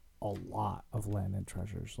a lot of land and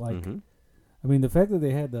treasures. Like, I mean, the fact that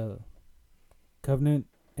they had the Covenant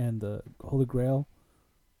and the Holy Grail,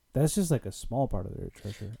 that's just like a small part of their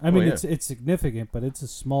treasure. I mean, it's significant, but it's a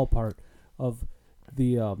small part of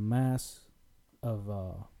the mass of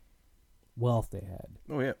wealth they had.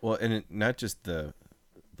 Oh yeah, well, and not just the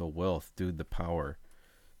wealth, dude, the power.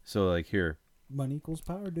 So like here, money equals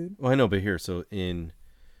power, dude. Well, I know, but here, so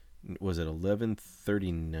was it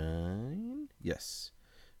 1139? Yes,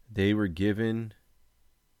 they were given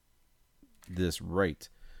this right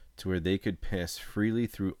to where they could pass freely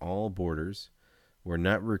through all borders, were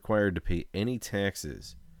not required to pay any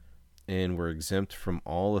taxes, and were exempt from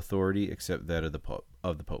all authority except that of the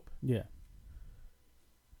Pope. Yeah.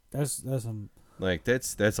 That's like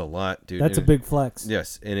that's a lot, dude. That's a big flex.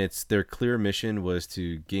 Yes, and it's their clear mission was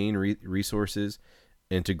to gain resources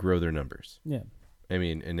and to grow their numbers. Yeah. I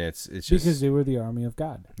mean, and it's just because they were the army of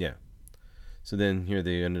God. Yeah. So then here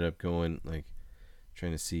they ended up going like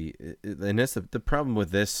trying to see, and that's the problem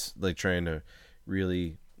with this, like trying to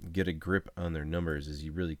really get a grip on their numbers, is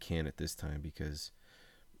you really can't at this time because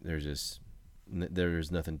there's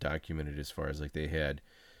nothing documented as far as like they had,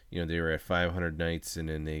 they were at 500 knights and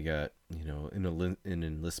then they got an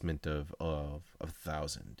enlistment of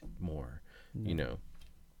 1,000 more, But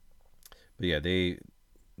yeah, they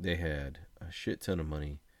had a shit ton of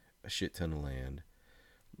money, a shit ton of land,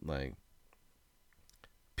 like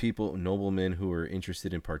noblemen who were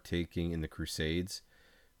interested in partaking in the Crusades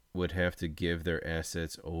would have to give their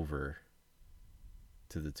assets over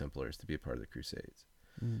to the Templars to be a part of the Crusades.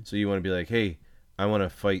 So you want to be like, hey, I want to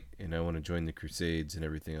fight and I want to join the Crusades and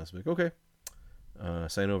everything else. Like, okay,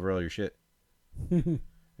 sign over all your shit. You'd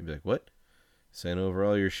be like, what? Sign over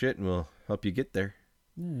all your shit and we'll help you get there.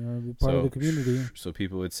 Yeah, be part of the community. So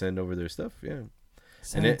people would send over their stuff. Yeah.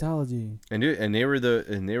 Scientology. And they were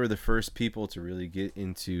the first people to really get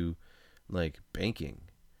into like banking.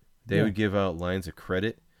 They would give out lines of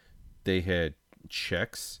credit. They had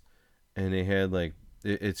checks, and they had like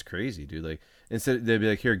it's crazy, dude. Like instead they'd be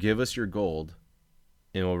like, here, give us your gold,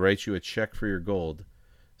 and we'll write you a check for your gold,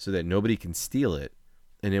 so that nobody can steal it.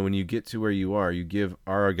 And then when you get to where you are, you give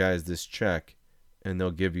our guys this check, and they'll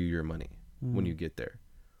give you your money when you get there.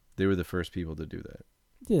 They were the first people to do that.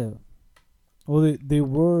 Yeah. Well, they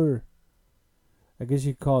were, I guess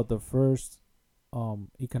you'd call it the first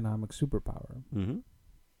economic superpower. Mm-hmm.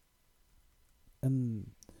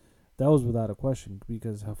 And that was without a question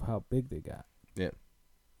because of how big they got. Yeah.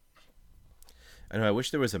 I know. I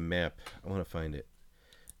wish there was a map. I want to find it.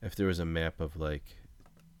 If there was a map of like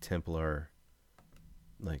Templar,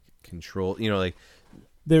 like control, like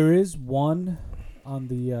there is one on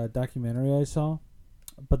the documentary I saw,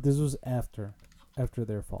 but this was after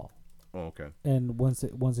their fall. Oh, okay. And once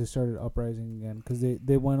they started uprising again, because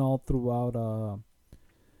they went all throughout.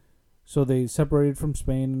 So they separated from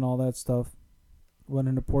Spain and all that stuff, went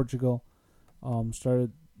into Portugal,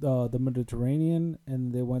 started the Mediterranean,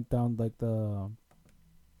 and they went down like the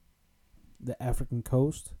African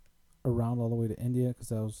coast, around all the way to India, because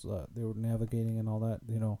that was they were navigating and all that.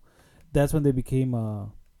 That's when they became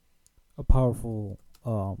a powerful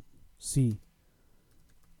sea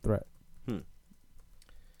threat.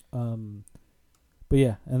 But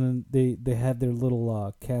yeah, and then they had their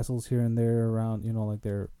little castles here and there around, like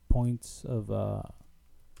their points of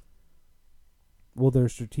their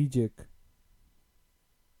strategic,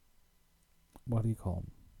 what do you call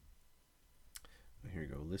them? Here you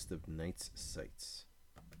go, list of Knights sites.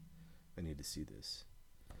 I need to see this.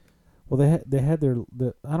 Well, they had their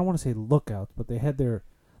I don't want to say lookouts, but they had their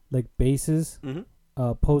like bases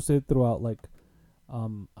posted throughout, like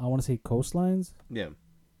I want to say coastlines. Yeah.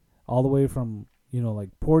 All the way from,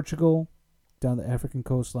 like Portugal down the African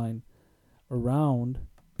coastline, around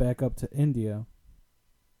back up to India.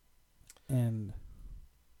 And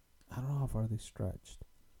I don't know how far they stretched.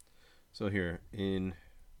 So here let me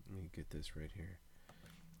get this right here.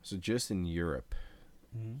 So just in Europe,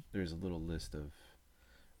 there's a little list of,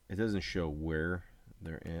 it doesn't show where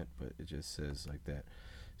they're at, but it just says like that.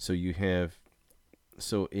 So you have,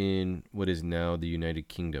 in what is now the United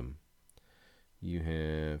Kingdom, you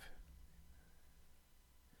have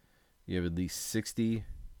at least 60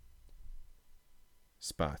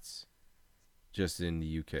 spots just in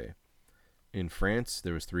the UK. In France,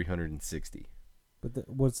 there was 360. But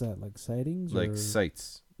what's that, like sightings? Like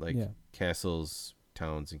sites, like castles,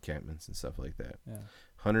 towns, encampments, and stuff like that. Yeah.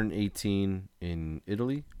 118 in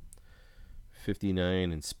Italy,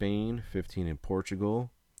 59 in Spain, 15 in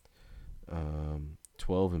Portugal,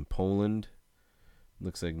 12 in Poland,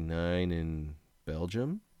 looks like 9 in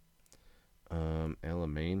Belgium,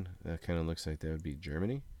 Alamein, that kind of looks like that would be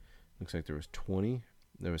Germany. Looks like there was 20.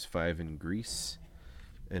 There was 5 in Greece,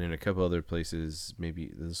 and in a couple other places,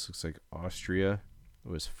 maybe this looks like Austria. It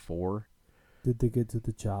was 4. Did they get to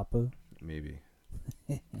the chopper? Maybe.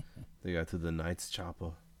 They got to the Knights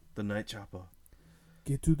chopper. The Night chopper.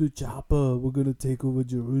 Get to the chopper. We're going to take over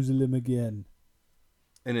Jerusalem again.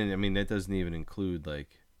 And then, that doesn't even include, like,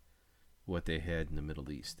 what they had in the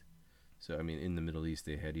Middle East. So, in the Middle East,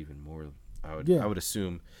 they had even more, I would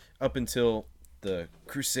assume, up until the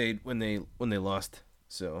Crusade when they lost.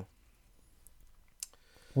 So.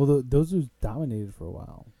 Well, those was dominated for a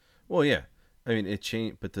while. Well, yeah. It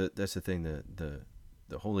changed, but that's the thing.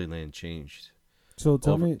 The Holy Land changed. So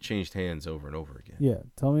changed hands over and over again. Yeah,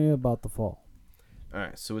 tell me about the fall. All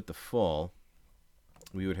right, so with the fall,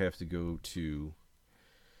 we would have to go to.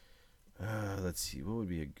 Let's see, what would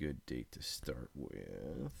be a good date to start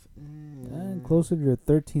with? Closer to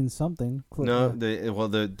 13 something. No,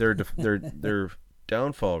 their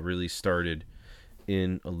downfall really started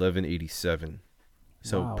in 1187.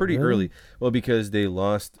 So pretty early. Well, because they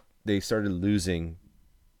started losing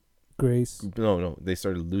grace. No, they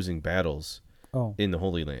started losing battles in the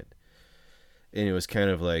Holy Land. And it was kind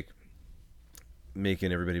of like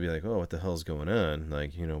making everybody be like, oh, what the hell's going on?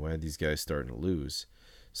 Like, why are these guys starting to lose?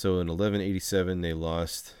 So in 1187, they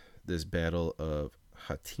lost this battle of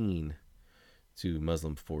Hattin to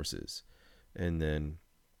Muslim forces. And then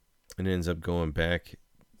it ends up going back.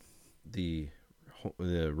 The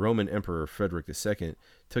the Roman Emperor Frederick II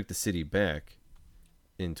took the city back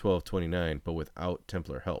in 1229, but without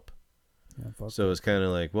Templar help. Yeah, so it's kind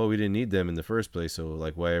of like, well, we didn't need them in the first place, so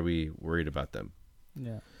like, why are we worried about them?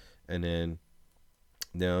 Yeah. And then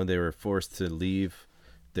now they were forced to leave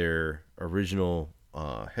their original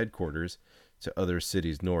headquarters to other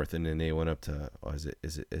cities north, and then they went up to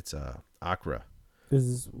it's Accra.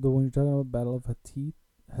 Is this the one you're talking about, Battle of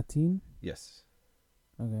Hattin? Yes.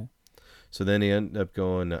 Okay. So then they ended up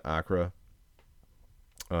going to Accra,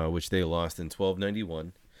 which they lost in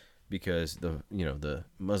 1291 because the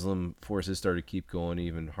Muslim forces started to keep going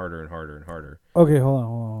even harder and harder and harder. Okay, hold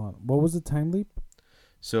on. What was the time leap?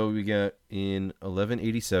 So we got in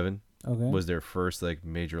 1187 Okay. was their first like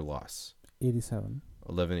major loss.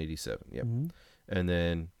 1187, yep. Mm-hmm. And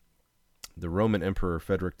then the Roman Emperor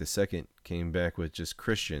Frederick II came back with just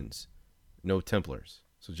Christians, no Templars.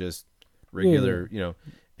 So just regular,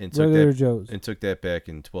 and took regular that Joes. And took that back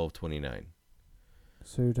in 1229.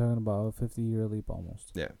 So you're talking about a 50-year leap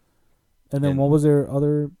almost. Yeah. And then what was their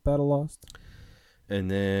other battle lost? And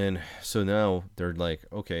then so now they're like,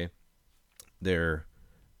 okay, their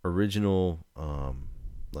original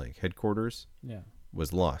like headquarters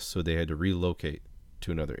was lost, so they had to relocate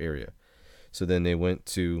to another area. So then they went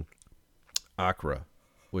to Accra,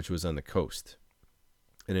 which was on the coast,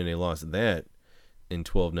 and then they lost that in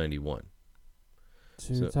 1291.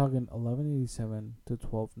 So you're talking 1187 to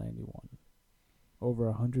 1291, over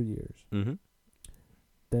 100 years. Mm-hmm.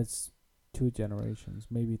 That's 2 generations,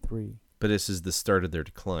 maybe 3. But this is the start of their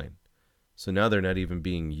decline. So now they're not even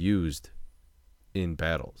being used in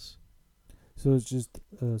battles. So it's just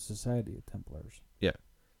a society of Templars. Yeah.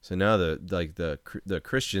 So now the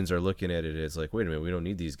Christians are looking at it as like, wait a minute, we don't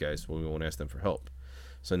need these guys, so we won't ask them for help.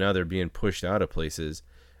 So now they're being pushed out of places,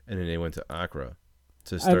 and then they went to Accra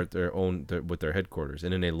to start their own with their headquarters,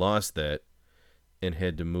 and then they lost that and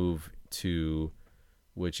had to move to,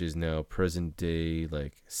 which is now present day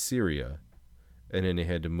like Syria, and then they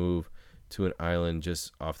had to move to an island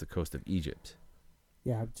just off the coast of Egypt.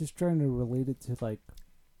 Yeah, I'm just trying to relate it to like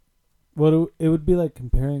what it would be like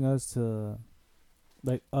comparing us to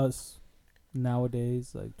like us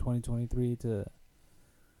nowadays, like 2023 to,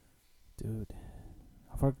 dude,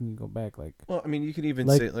 how far can you go back? Like, well, I mean, you can even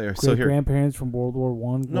like say like, so here grandparents from World War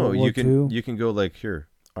One. No, you can go like here.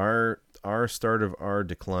 Our start of our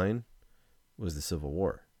decline was the Civil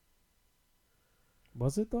War.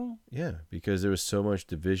 Was it though? Yeah, because there was so much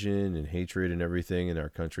division and hatred and everything in our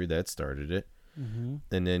country that started it. Mm-hmm.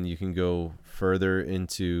 And then you can go further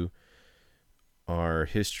into our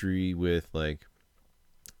history with like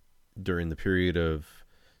during the period of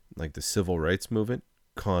like the civil rights movement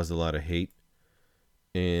caused a lot of hate.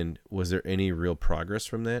 And was there any real progress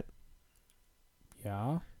from that?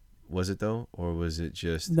 Yeah. Was it though? Or was it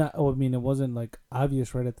just... No, I mean, it wasn't like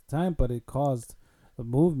obvious right at the time, but it caused a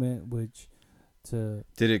movement which to...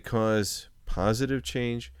 Did it cause positive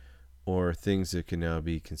change or things that can now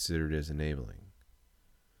be considered as enabling?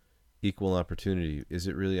 Equal opportunity. Is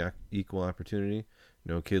it really equal opportunity?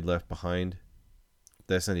 No kid left behind?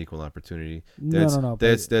 That's not equal opportunity. No.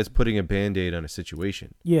 That's putting a Band-Aid on a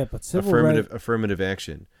situation. Yeah, but affirmative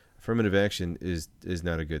action. Affirmative action is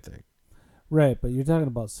not a good thing. Right, but you're talking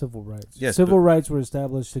about civil rights. Yes, civil rights were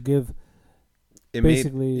established to give it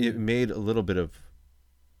made a little bit of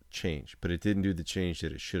change, but it didn't do the change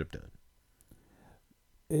that it should have done.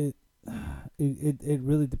 It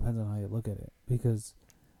really depends on how you look at it, because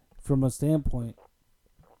from a standpoint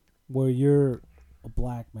where you're a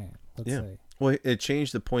black man, let's say. Well, it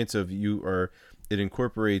changed the points of it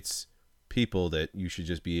incorporates people that you should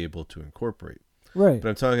just be able to incorporate. Right. But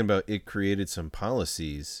I'm talking about it created some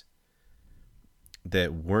policies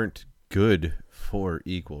that weren't good for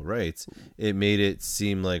equal rights. It made it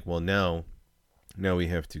seem like, well, now we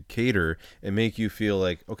have to cater and make you feel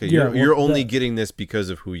like, okay, you're only getting this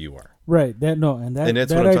because of who you are. Right. That's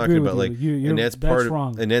what I'm talking about. Like, and that's part of,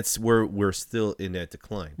 wrong. And that's where we're still in that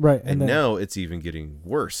decline. Right. And now it's even getting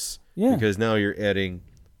worse. Yeah. Because now you're adding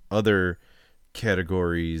other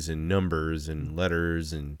categories and numbers and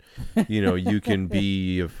letters, and you can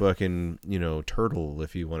be a fucking turtle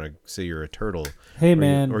if you want to say you're a turtle. Hey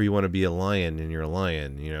man, or you want to be a lion and you're a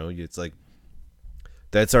lion. It's like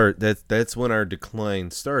that's when our decline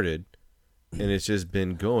started, and it's just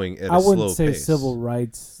been going at a slow pace. I wouldn't say civil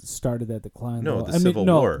rights started that decline. No, though. the Civil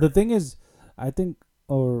War. The thing is, I think,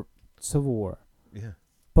 or Civil War. Yeah.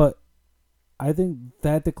 But I think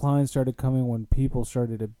that decline started coming when people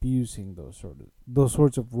started abusing those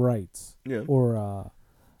sorts of rights, or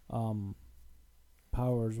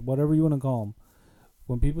powers, whatever you want to call them.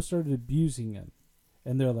 When people started abusing it,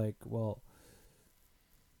 and they're like, well,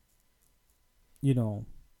 you know,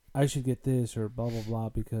 I should get this or blah blah blah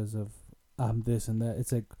because of this and that.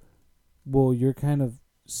 It's like, well, you're kind of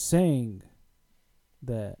saying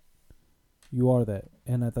that you are that,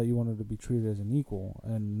 and I thought you wanted to be treated as an equal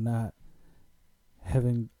and not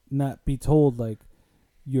be told like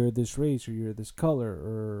you're this race or you're this color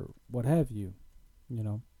or what have you, you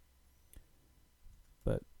know.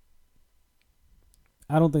 But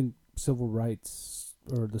I don't think civil rights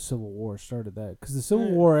or the Civil War started that, because the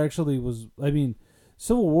Civil War actually was. I mean,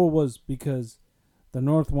 Civil War was because the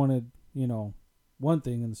North wanted, you know, one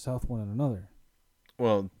thing and the South wanted another.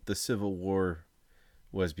 Well, the Civil War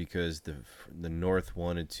was because the North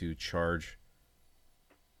wanted to charge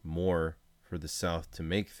more for the South to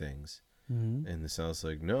make things, and the South's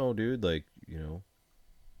like, no, dude, like, you know,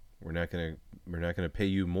 we're not gonna pay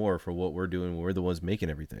you more for what we're doing. We're the ones making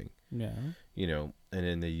everything. Yeah. You know, and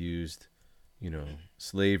then they used, you know,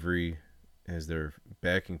 slavery as their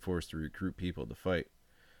backing force to recruit people to fight.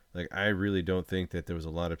 Like, I really don't think that there was a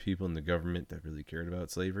lot of people in the government that really cared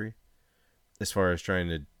about slavery, as far as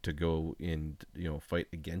trying to go and, you know, fight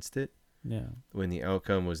against it. Yeah. When the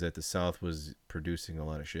outcome was that the South was producing a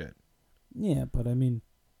lot of shit. Yeah, but I mean,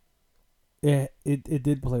 it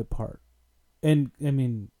did play a part, and I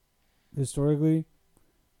mean, historically,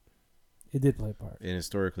 it did play a part. And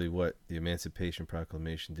historically, what? The Emancipation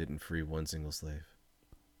Proclamation didn't free one single slave.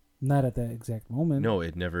 Not at that exact moment. No,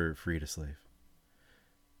 it never freed a slave.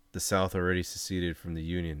 The South already seceded from the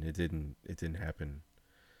Union. It didn't happen.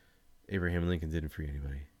 Abraham Lincoln didn't free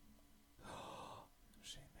anybody.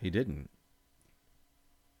 He didn't.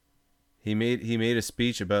 He made a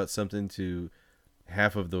speech about something to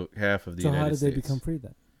half of the United States. So how did they become free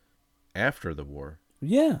then? After the war.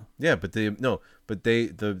 Yeah. Yeah, but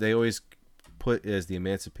they always put as the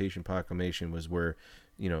Emancipation Proclamation was where,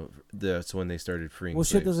 you know, that's when they started freeing slaves.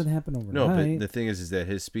 Shit doesn't happen overnight. No, but the thing is that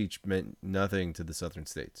his speech meant nothing to the southern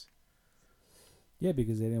states. Yeah,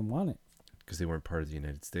 because they didn't want it. Because they weren't part of the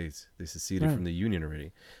United States. They seceded from the Union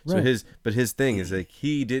already. So right. his thing is like,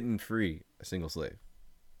 he didn't free a single slave.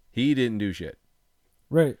 He didn't do shit.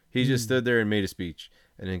 Right. He just stood there and made a speech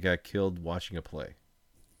and then got killed watching a play.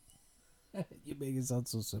 You make it sound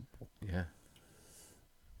so simple. Yeah.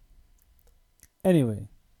 Anyway.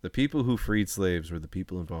 The people who freed slaves were the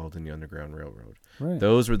people involved in the Underground Railroad. Right.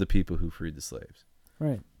 Those were the people who freed the slaves.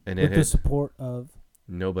 Right. And with the support of?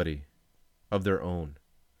 Nobody. Of their own.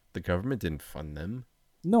 The government didn't fund them.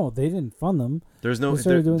 No, they didn't fund them. There's no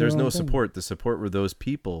support. The support were those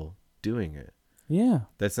people doing it. Yeah.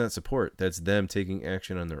 That's not support. That's them taking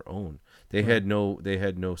action on their own. They had no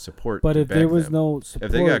support. But if there was no support,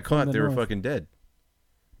 if they got caught, they were fucking dead.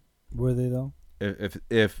 Were they though?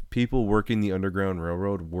 If people working the Underground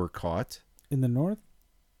Railroad were caught in the North,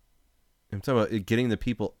 I'm talking about getting the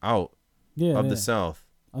people out of the South.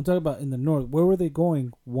 I'm talking about in the North. Where were they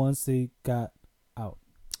going once they got out?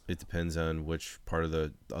 It depends on which part of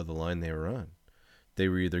the line they were on. They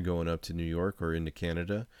were either going up to New York or into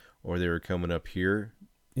Canada, or they were coming up here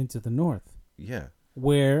into the North. Yeah.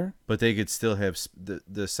 Where? But they could still have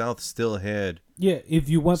the South still had. Yeah, if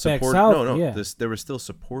you went back south. No. Yeah. There were still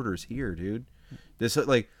supporters here, dude. This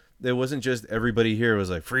there wasn't just everybody here was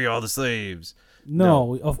like free all the slaves.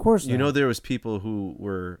 No, of course not. You know, there was people who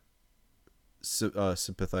were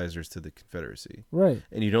sympathizers to the Confederacy, right?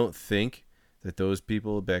 And you don't think that those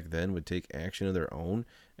people back then would take action of their own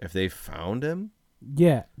if they found him?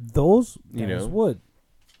 Yeah, those guys would,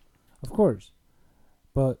 of course,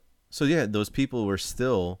 but so yeah, those people were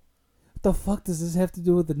still. What the fuck does this have to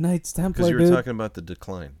do with the Knights Templar? Because you were talking about the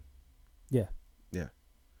decline. Yeah. Yeah.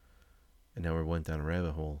 And now we went down a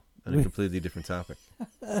rabbit hole on a completely different topic.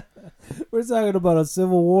 We're talking about a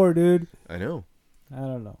civil war, dude. I know. I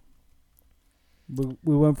don't know.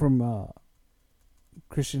 We went from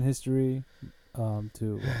Christian history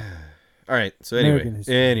to all right. So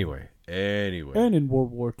anyway, and in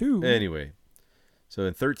World War II. Anyway, so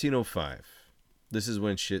in 1305, this is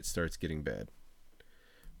when shit starts getting bad.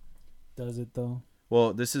 Does it though?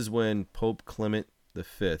 Well, this is when Pope Clement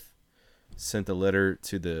V sent a letter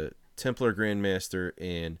to the Templar Grand Master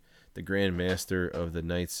and the Grand Master of the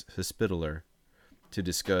Knights Hospitaller to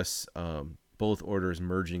discuss both orders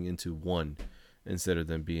merging into one instead of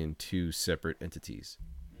them being two separate entities.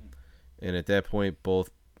 And at that point, both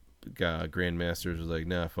Grand Masters was like,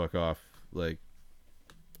 nah, fuck off. Like,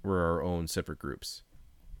 we're our own separate groups.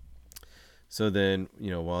 So then,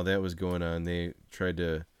 while that was going on, they tried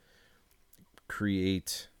to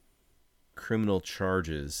create criminal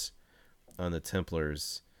charges on the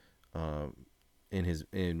Templars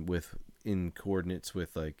in coordinates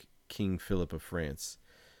with like King Philip of France,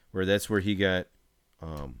 where that's where he got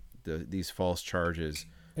these false charges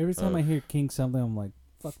Every time I hear King something, I'm like,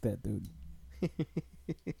 fuck that dude.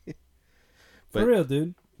 For real,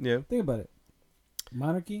 dude. Yeah. Think about it.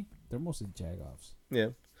 Monarchy, they're mostly jagoffs. Yeah.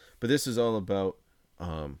 But this is all about,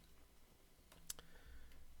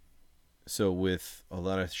 so with a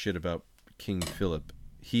lot of shit about King Philip,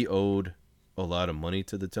 he owed a lot of money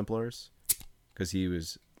to the Templars because he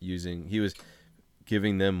was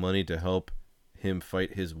giving them money to help him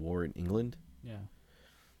fight his war in England. Yeah.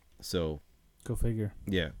 So. Go figure.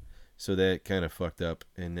 Yeah. So that kind of fucked up.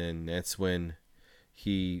 And then that's when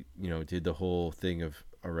he, did the whole thing of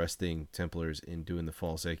arresting Templars and doing the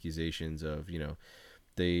false accusations of,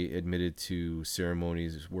 they admitted to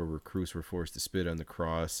ceremonies where recruits were forced to spit on the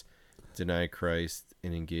cross, deny Christ,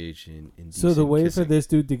 and engage in indecent So the way kissing. for this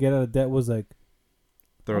dude to get out of debt was like,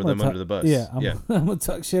 throw them under the bus. Yeah, I'm going to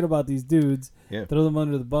talk shit about these dudes, throw them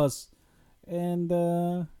under the bus, and,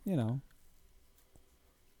 Yeah,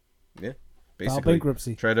 basically. File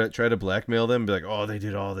bankruptcy. Try to blackmail them, be like, oh, they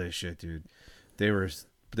did all this shit, dude. They were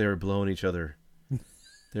blowing each other.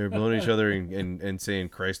 They were blowing each other and saying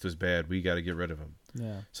Christ was bad. We got to get rid of him.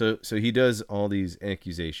 Yeah. So he does all these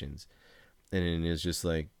accusations, and it's just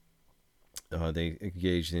like they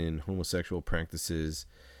engaged in homosexual practices,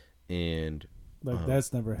 and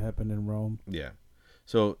that's never happened in Rome. Yeah.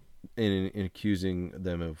 So in accusing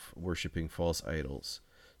them of worshiping false idols.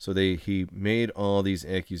 So he made all these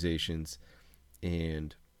accusations,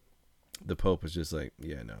 and the Pope was just like,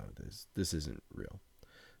 yeah, no, this isn't real.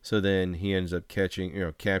 So then he ends up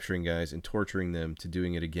capturing guys and torturing them to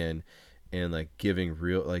doing it again, and they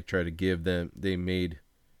made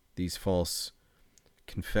these false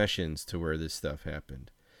confessions to where this stuff happened.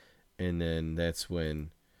 And then that's when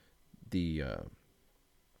the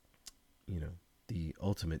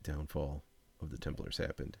ultimate downfall of the Templars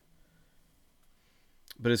happened.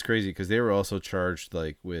 But it's crazy because they were also charged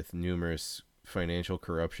with numerous financial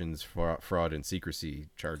corruptions, fraud, and secrecy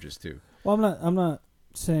charges too. Well, I'm not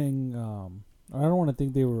saying I don't want to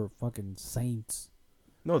think they were fucking saints.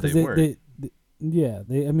 No, they weren't.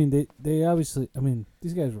 They obviously. I mean,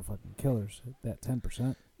 these guys were fucking killers. That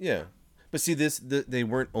 10%. Yeah, but see, they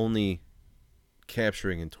weren't only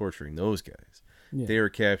capturing and torturing those guys. Yeah. They were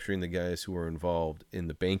capturing the guys who were involved in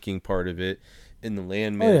the banking part of it, in the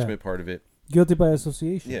land management part of it. Guilty by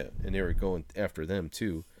association. Yeah, and they were going after them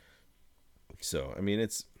too. So, you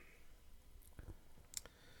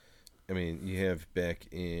have back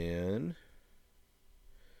in,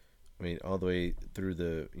 all the way through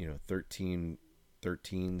the, 1313s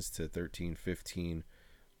to 1315,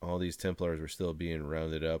 all these Templars were still being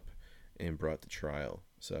rounded up and brought to trial.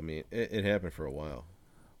 So, it happened for a while.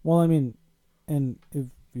 Well, and if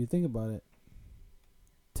you think about it,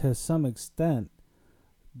 to some extent,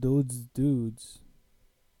 those dudes,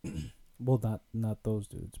 well, not those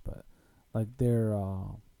dudes, but their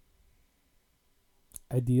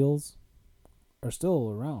ideals are still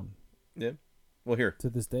around. Yeah. Well, here to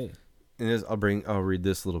this day. And I'll read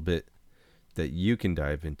this little bit that you can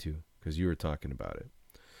dive into because you were talking about it.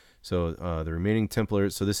 So the remaining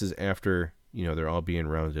Templars. So this is after they're all being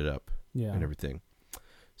rounded up. Yeah. And everything.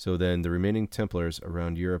 So then the remaining Templars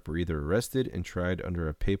around Europe were either arrested and tried under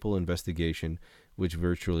a papal investigation, which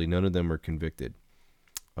virtually none of them were convicted.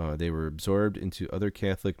 They were absorbed into other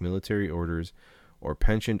Catholic military orders or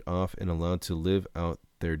pensioned off and allowed to live out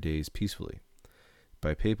their days peacefully.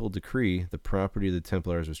 By papal decree, the property of the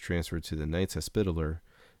Templars was transferred to the Knights Hospitaller,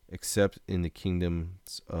 except in the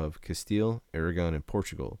kingdoms of Castile, Aragon, and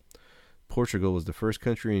Portugal. Portugal was the first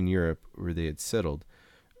country in Europe where they had settled,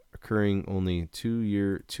 occurring only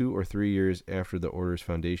 2 or 3 years after the order's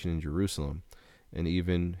foundation in Jerusalem, and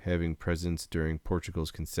even having presence during Portugal's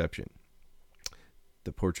conception.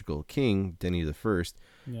 The Portugal king, Denis I,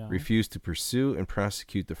 refused to pursue and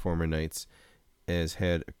prosecute the former knights, as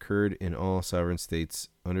had occurred in all sovereign states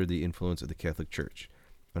under the influence of the Catholic Church.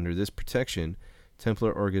 Under this protection,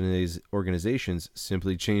 Templar organizations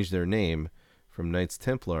simply changed their name from Knights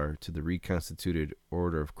Templar to the reconstituted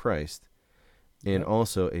Order of Christ, and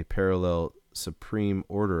also a parallel Supreme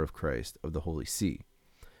Order of Christ of the Holy See.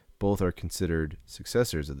 Both are considered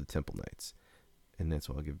successors of the Temple Knights. And that's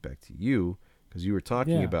what I'll give back to you, because you were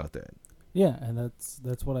talking about that. Yeah, and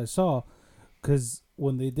that's what I saw. Because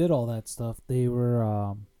when they did all that stuff, they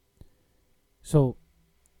were... so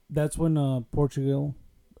that's when Portugal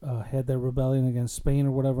had their rebellion against Spain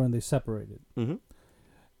or whatever, and they separated. Mm-hmm.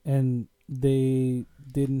 And they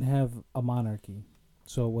didn't have a monarchy.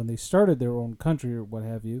 So when they started their own country or what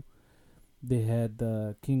have you, they had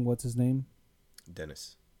King, what's his name?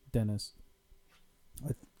 Dennis.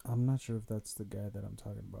 I'm not sure if that's the guy that I'm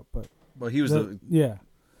talking about, but well, he was yeah.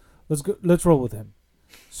 Let's roll with him.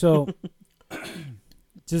 So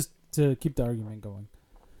just to keep the argument going.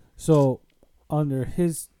 So, under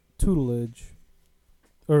his tutelage,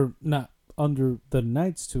 or not under the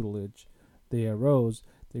Knights' tutelage, they arose.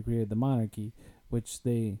 They created the monarchy, which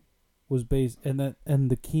they was based, and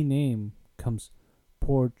the key name comes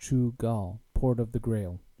Portugal, Port of the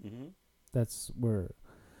Grail. Mm-hmm. That's where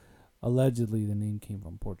allegedly the name came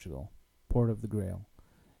from, Portugal, Port of the Grail,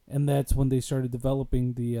 and that's when they started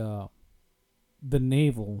developing the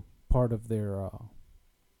naval part of their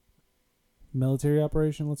military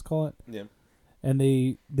operation, let's call it. Yeah. And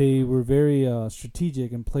they were very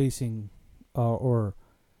strategic in placing or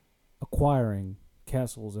acquiring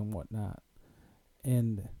castles and whatnot.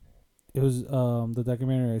 And it was the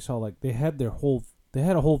documentary I saw, like they had a whole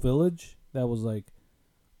village that was like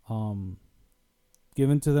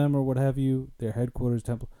given to them or what have you, their headquarters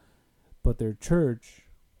temple, but the church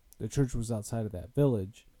was outside of that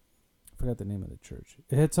village. I forgot the name of the church.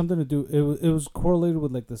 It had something to do. It was correlated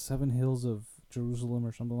with like the 7 hills of Jerusalem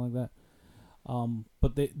or something like that.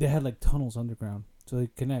 But they had like tunnels underground, so they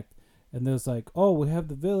connect. And there's like, oh, we have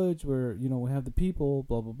the village where we have the people,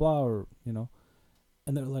 blah blah blah, or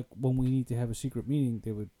and they're like, when we need to have a secret meeting,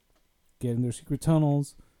 they would get in their secret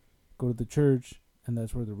tunnels, go to the church, and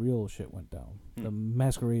that's where the real shit went down. The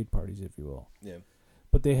masquerade parties, if you will. Yeah.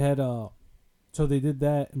 But they had so they did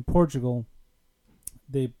that in Portugal.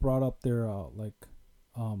 They brought up their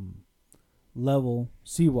level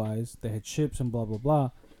sea-wise. They had ships and blah blah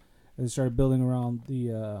blah. And they started building around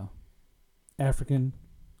the African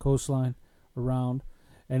coastline around,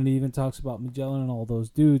 and it even talks about Magellan and all those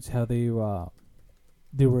dudes, how they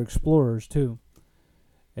were explorers too,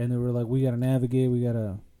 and they were like, we gotta navigate,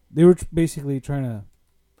 they were basically trying to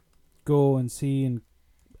go and see and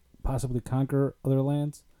possibly conquer other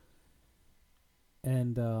lands.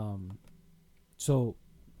 And so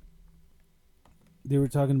they were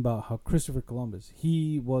talking about how Christopher Columbus,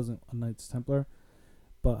 he wasn't a Knights Templar,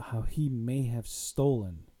 but how he may have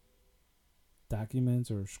stolen documents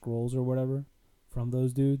or scrolls or whatever from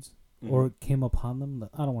those dudes, or came upon them.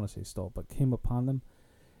 I don't want to say stole, but came upon them,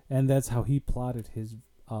 and that's how he plotted his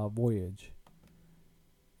voyage.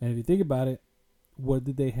 And if you think about it, what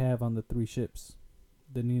did they have on the 3 ships?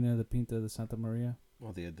 The Nina, the Pinta, the Santa Maria?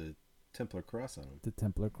 Well, they had the Templar cross on them. The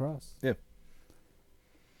Templar cross. Yeah.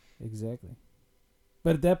 Exactly.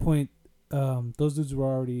 But at that point, those dudes were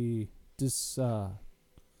already just...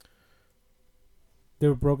 they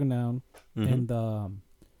were broken down, and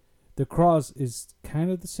the cross is kind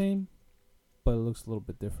of the same, but it looks a little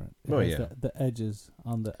bit different. It has the edges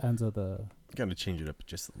on the ends of the... Got to change it up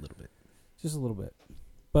just a little bit. Just a little bit.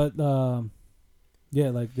 But, yeah,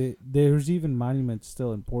 like, there's even monuments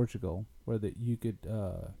still in Portugal where you could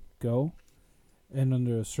go, and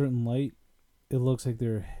under a certain light, it looks like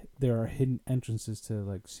there are hidden entrances to,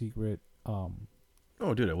 like, secret oh,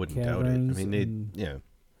 dude, I wouldn't doubt it. I mean, yeah.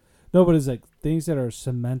 No, but it's like things that are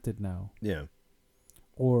cemented now. Yeah.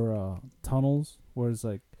 Or tunnels where it's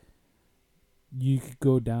like you could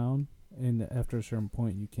go down, and after a certain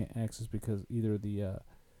point you can't access because either the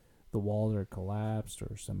walls are collapsed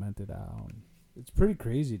or cemented out. It's pretty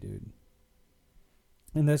crazy, dude.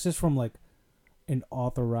 And that's just from like an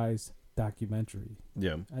authorized documentary.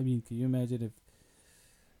 Yeah. I mean, can you imagine if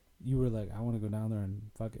you were like, I want to go down there and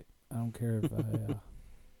fuck it. I don't care if I...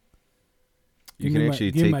 You can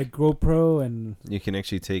actually take my GoPro, and you can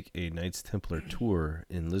actually take a Knights Templar tour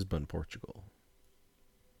in Lisbon, Portugal.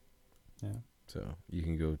 Yeah. So you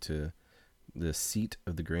can go to the seat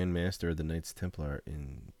of the Grand Master of the Knights Templar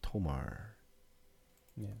in Tomar.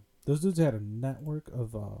 Yeah, those dudes had a network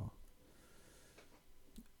of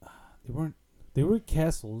they were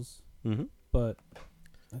castles, but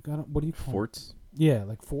what do you call forts? Them? Yeah,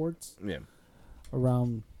 like forts. Yeah.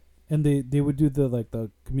 Around. And they would do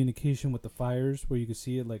the communication with the fires where you could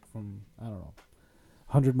see it like from, I don't know,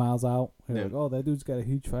 100 miles out. Yeah. Like, oh, that dude's got a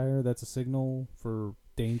huge fire. That's a signal for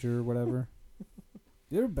danger or whatever.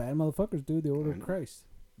 They were bad motherfuckers, dude. The Order of Christ.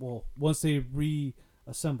 Well, once they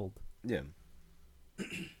reassembled. Yeah.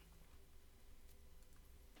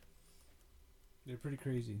 They're pretty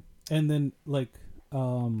crazy. And then like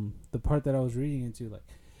the part that I was reading into,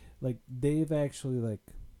 like they've actually like,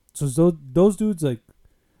 so those dudes like.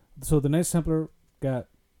 So the Knights Templar got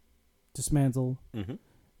dismantled.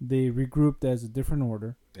 They regrouped as a different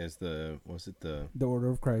order. As the Order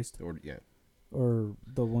of Christ? The order, yeah. Or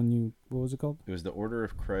the one what was it called? It was the Order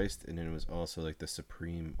of Christ, and then it was also like the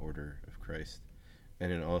Supreme Order of Christ,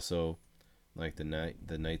 and then also like the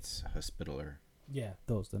Knights Hospitaller. Yeah,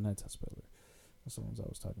 the Knights Hospitaller. That's the ones I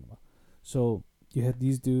was talking about. So you had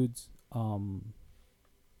these dudes.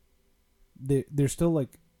 They're still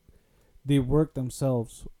like. They work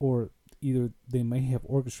themselves, or either they may have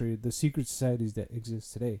orchestrated the secret societies that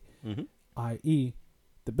exist today, i.e.,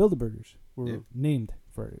 the Bilderbergers were named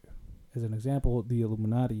for it. As an example, the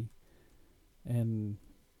Illuminati, and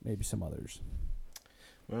maybe some others.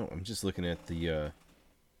 Well, I'm just looking at the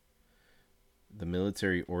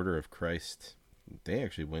Military Order of Christ. They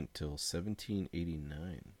actually went till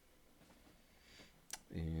 1789,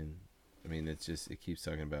 and I mean it keeps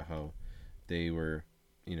talking about how they were,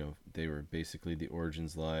 they were basically the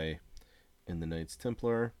origins lie in the Knights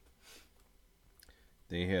Templar.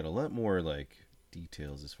 They had a lot more like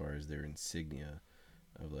details as far as their insignia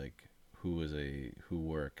of like who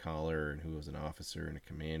wore a collar and who was an officer and a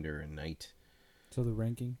commander and knight. So the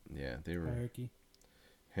ranking. Yeah, they were. Hierarchy.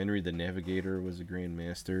 Henry the Navigator was a Grand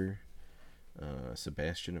Master.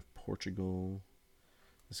 Sebastian of Portugal.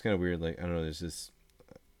 It's kind of weird. Like I don't know. There's this.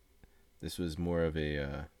 This was more of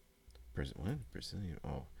a Brazilian.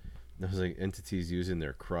 Oh, those like entities using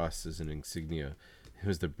their cross as an insignia. It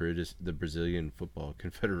was the Brazilian Football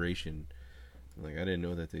Confederation. Like I didn't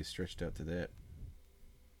know that they stretched out to that.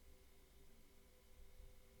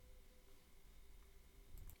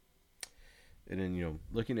 And then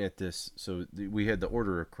looking at this, so we had the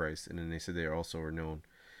Order of Christ, and then they said they also were known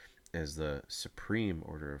as the Supreme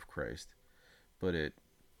Order of Christ, but I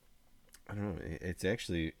don't know, it's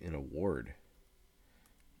actually an award.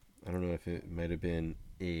 I don't know if it might have been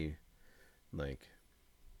an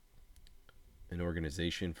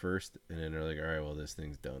organization first, and then they're like, all right, well, this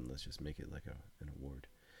thing's done. Let's just make it like an award.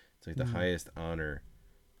 It's like the highest honor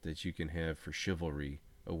that you can have for chivalry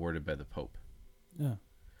awarded by the Pope. Yeah.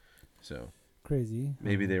 So crazy.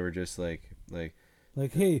 Maybe they were just like,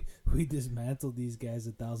 hey, we dismantled these guys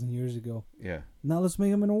 1,000 years ago. Yeah. Now let's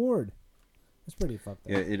make them an award. That's pretty fucked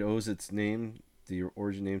up. Yeah, it owes its name, the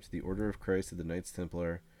origin name, to the Order of Christ of the Knights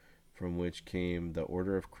Templar, from which came the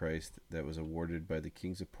Order of Christ that was awarded by the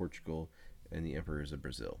kings of Portugal and the emperors of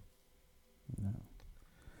Brazil. No.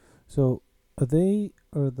 So, are they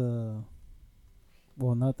well,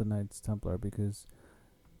 not the Knights Templar because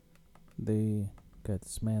they got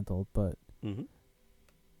dismantled, but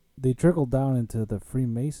they trickled down into the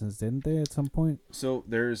Freemasons, didn't they, at some point? So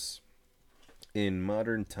in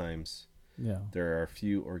modern times, there are a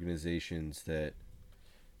few organizations that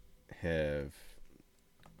have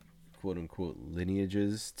quote unquote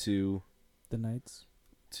lineages to the Knights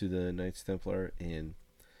Templar, and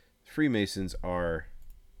Freemasons are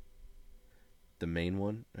the main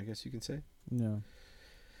one, I guess you can say. Yeah.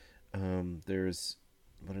 There's,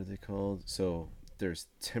 what are they called? So there's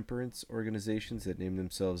temperance organizations that name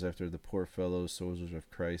themselves after the poor fellows, soldiers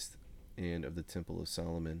of Christ and of the Temple of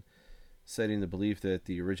Solomon, citing the belief that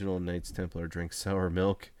the original Knights Templar drank sour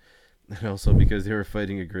milk, and also because they were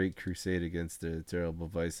fighting a great crusade against the terrible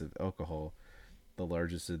vice of alcohol. The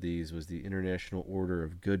largest of these was the International Order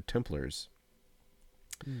of Good Templars.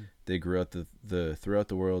 They grew out throughout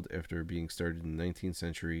the world after being started in the 19th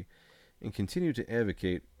century and continue to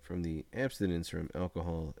advocate from the abstinence from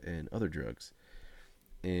alcohol and other drugs.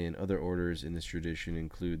 And other orders in this tradition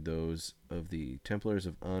include those of the Templars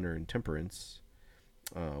of Honor and Temperance,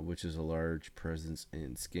 which is a large presence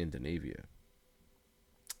in Scandinavia.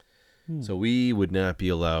 So we would not be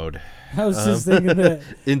allowed I was just thinking that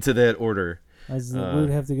into that order. we would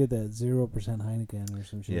have to get that 0% Heineken or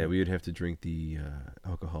some shit. Yeah, we would have to drink the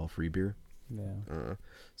alcohol-free beer. Yeah.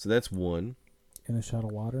 So that's one. In a shot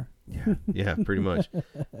of water? Yeah, pretty much.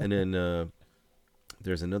 And then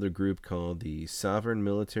there's another group called the Sovereign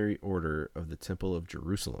Military Order of the Temple of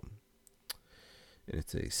Jerusalem. And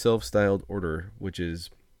it's a self-styled order which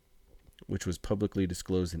was publicly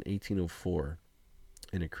disclosed in 1804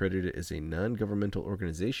 and accredited as a non-governmental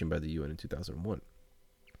organization by the UN in 2001.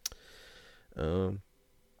 And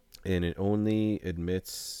it only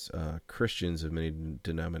admits Christians of many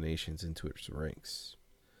denominations into its ranks.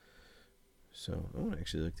 So I want to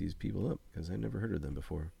actually look these people up because I never heard of them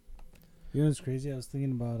before. You know what's crazy? I was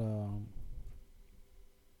thinking about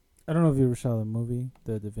I don't know if you ever saw the movie,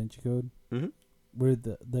 the Da Vinci Code, where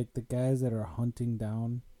the guys that are hunting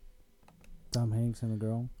down Tom Hanks and the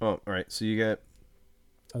girl. Oh, all right. So you got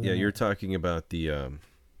you're talking about the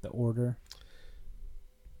order.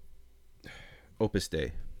 Opus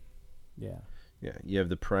Dei. Yeah. Yeah. You have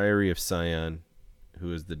the Priory of Sion,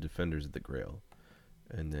 who is the Defenders of the Grail.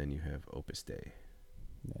 And then you have Opus Dei.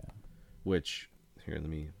 Yeah. Which, here, let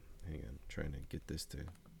me, hang on. I'm trying to get this to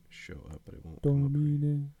show up, but it won't come up.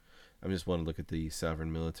 I just want to look at the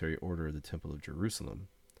Sovereign Military Order of the Temple of Jerusalem.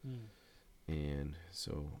 And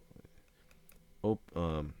so,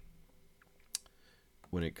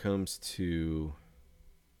 when it comes to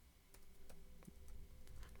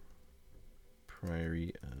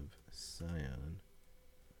Priory of Sion,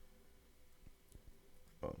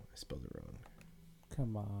 Oh, I spelled it wrong.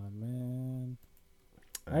 Come on, man.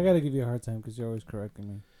 I gotta give you a hard time because you're always correcting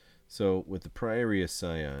me. So with the Priory of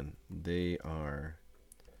Sion, they were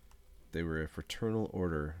a fraternal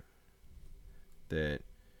order that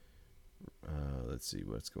let's see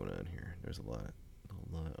what's going on here. There's a lot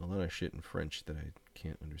of shit in French that I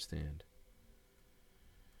can't understand.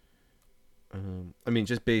 I mean,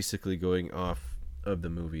 just basically going off of the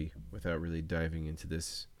movie without really diving into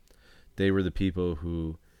this, they were the people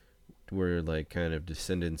who were like kind of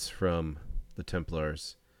descendants from the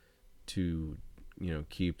Templars to,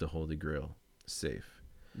 keep the Holy Grail safe.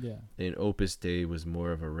 Yeah. And Opus Dei was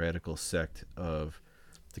more of a radical sect of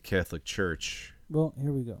the Catholic Church. Well,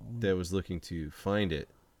 here we go. That was looking to find it.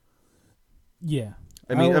 Yeah.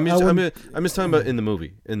 I mean, I'm just talking about in the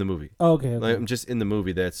movie. Oh, okay. Like, I'm just in the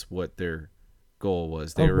movie. That's what their goal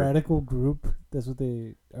was. They were radical group. That's what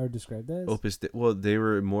they are described as. Opus Dei. Well, they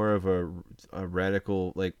were more of a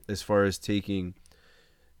radical, like as far as taking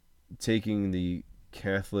the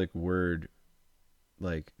Catholic word,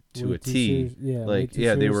 like to a T.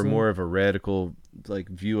 They were more of a radical like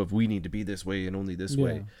view of we need to be this way and only this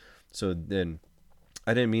way. So then,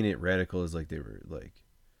 I didn't mean it radical as like they were like,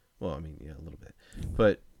 well, I mean a little bit,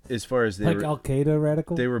 but as far as they like were Al Qaeda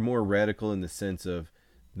radical, they were more radical in the sense of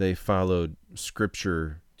they followed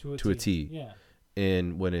Scripture to a T. Yeah.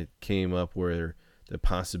 And when it came up where the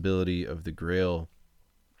possibility of the Grail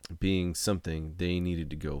being something, they needed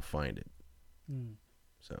to go find it.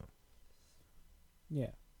 So.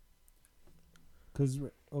 Yeah.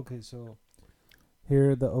 So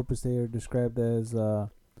here the Opus Dei are described as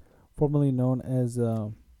formerly known as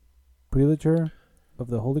Prelature of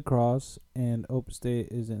the Holy Cross, and Opus Dei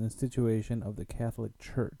is an institution of the Catholic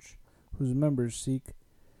Church whose members seek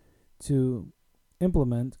to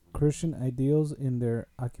implement Christian ideals in their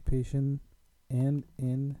occupation and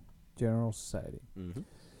in general society. Mm-hmm.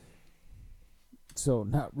 So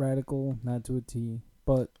not radical, not to a T,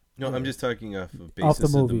 but no, I'm just talking off of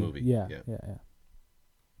basis of the movie. Yeah.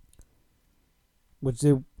 Which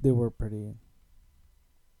they were pretty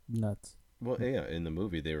nuts. Well, yeah, in the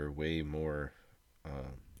movie they were way more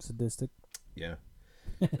sadistic. Yeah.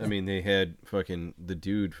 I mean, they had fucking the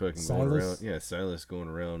dude fucking Silas? going around. Yeah, Silas going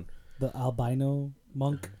around. The albino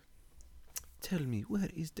monk. Tell me, where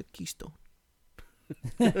is the keystone?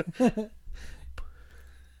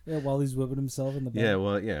 Yeah, while he's whipping himself in the back.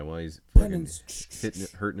 While he's fucking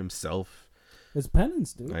hurting himself. It's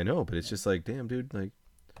penance, dude. I know, but it's just like, damn, dude, like,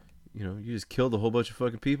 you just killed a whole bunch of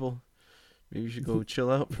fucking people. Maybe you should go chill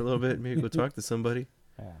out for a little bit. Maybe go talk to somebody.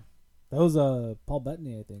 Yeah. That was Paul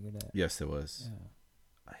Bettany, I think, in that. Yes, it was. Yeah.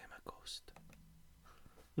 I am a ghost.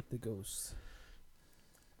 The ghost.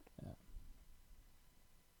 Yeah.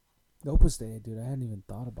 The Opus Dei, dude, I hadn't even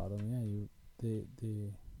thought about them. Yeah,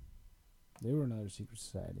 they were another secret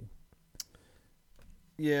society.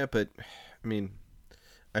 Yeah, but I mean,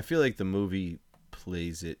 I feel like the movie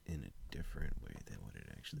plays it in a different way than what it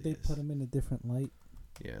actually is. They put them in a different light.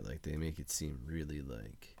 Yeah, like they make it seem really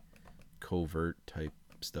like covert type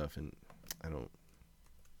stuff, and I don't.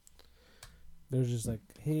 They're just like,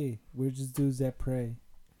 hey, we're just dudes that pray.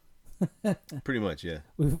 Pretty much, yeah.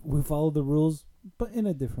 We follow the rules, but in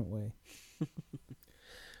a different way.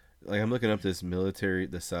 Like, I'm looking up the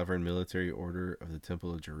Sovereign Military Order of the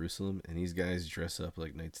Temple of Jerusalem, and these guys dress up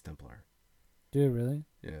like Knights Templar. Do you really?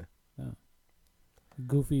 Yeah. Oh.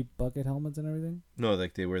 Goofy bucket helmets and everything? No,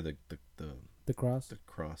 like they wear the cross? The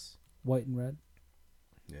cross. White and red?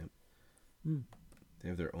 Yeah. Mm. They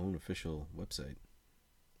have their own official website.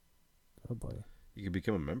 Oh boy. You can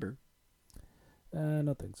become a member.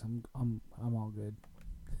 No thanks. I'm all good.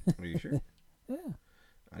 Are you sure? Yeah.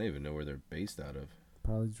 I don't even know where they're based out of.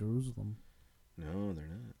 Probably Jerusalem. No, they're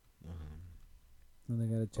not. And they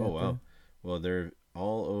got a chapter. Oh wow. Well, they're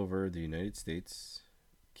all over the United States,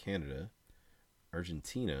 Canada,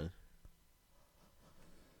 Argentina,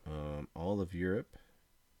 all of Europe,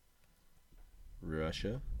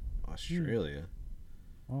 Russia, Australia,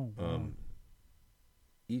 wow.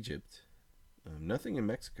 Egypt, nothing in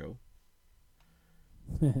Mexico.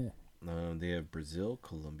 They have Brazil,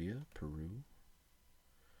 Colombia, Peru.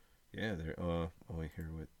 Yeah, they're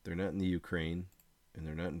they're not in the Ukraine, and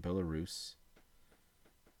they're not in Belarus,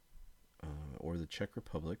 or the Czech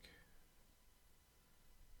Republic.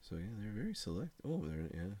 So yeah, they're very select. Oh,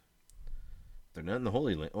 they're not in the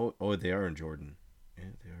Holy Land. Oh, they are in Jordan. Yeah,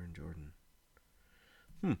 they are in Jordan.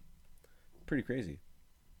 Pretty crazy.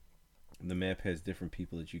 The map has different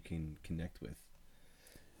people that you can connect with,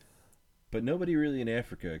 but nobody really in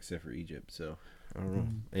Africa except for Egypt. So I don't know.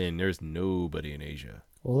 And there's nobody in Asia.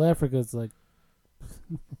 Well, Africa's like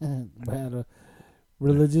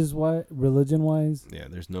Religion-wise? Yeah,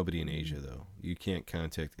 there's nobody in Asia, though. You can't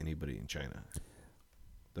contact anybody in China.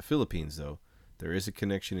 The Philippines, though, there is a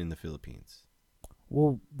connection in the Philippines.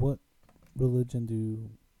 Well, what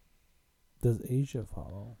religion does Asia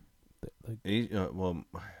follow? Like Asia, well,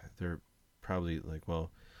 they're probably like, well,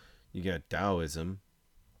 you got Taoism,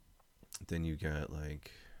 then you got like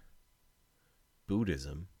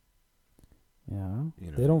Buddhism. Yeah,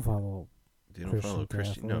 they don't follow. They don't follow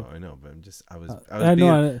Christian. No, I know, but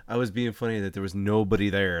I was being funny that there was nobody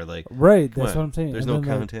there. Like, right, that's what I'm saying. There's no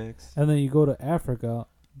contacts. And then you go to Africa,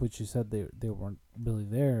 which you said they weren't really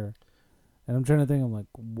there. And I'm trying to think. I'm like,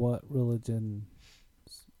 what religion?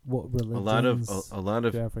 A lot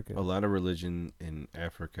of religion in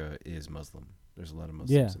Africa is Muslim. There's a lot of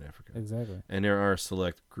Muslims in Africa. Exactly. And there are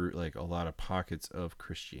select group, like a lot of pockets of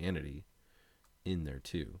Christianity in there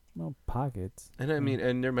too. Well, pockets. And I mean,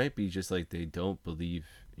 and there might be just like they don't believe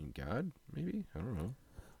in God. Maybe, I don't know.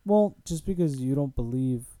 Well, just because you don't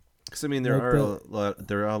believe. Because I mean, there are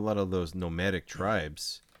a lot of those nomadic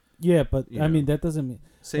tribes. Yeah, but I mean that doesn't mean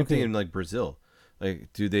same thing in like Brazil.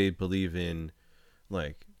 Like, do they believe in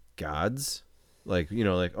like gods, like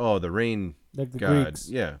like the rain, like the god? Greeks.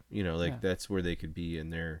 Yeah, that's where they could be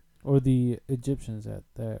in there, or the Egyptians at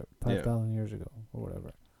 5,000 years ago or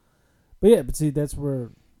whatever. But see, that's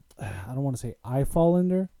where I don't want to say I fall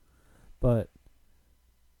under, but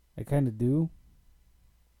I kind of do,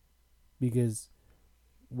 because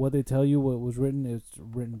what they tell you, what was written, is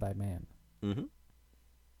written by man. Mm-hmm.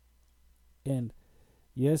 And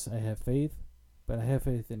yes, I have faith, but I have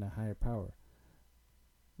faith in a higher power.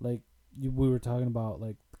 Like we were talking about,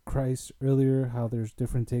 like Christ earlier, how there's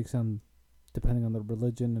different takes on depending on the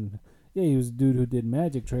religion, and he was a dude who did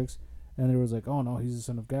magic tricks, and there was like, oh no, he's the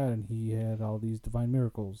son of God, and he had all these divine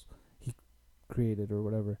miracles he created or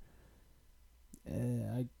whatever.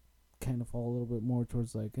 I kind of fall a little bit more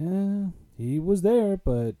towards like, he was there,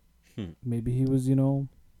 but maybe he was,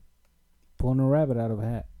 pulling a rabbit out of a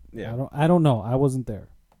hat. Yeah. I don't know. I wasn't there.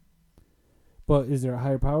 But is there a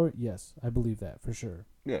higher power? Yes, I believe that for sure.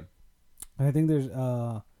 Yeah. And I think there's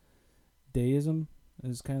deism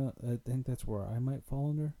is kind of, I think that's where I might fall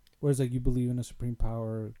under. Whereas like you believe in a supreme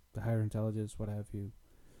power, the higher intelligence, what have you.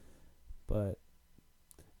 But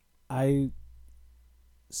I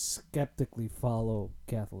skeptically follow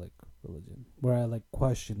Catholic religion, where I like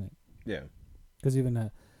question it. Yeah. Because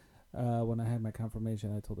even when I had my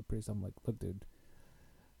confirmation, I told the priest, I'm like, look, dude,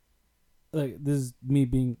 like this is me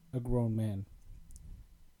being a grown man,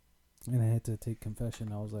 and I had to take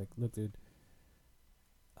confession. I was like, look, dude,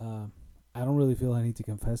 I don't really feel I need to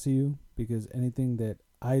confess to you, because anything that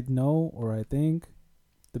I know or I think,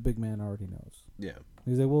 the big man already knows. Yeah.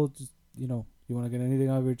 He's like, well, just, you want to get anything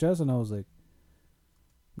out of your chest? And I was like,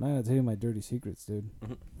 I'm not going to tell you my dirty secrets, dude.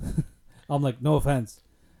 Mm-hmm. I'm like, no offense.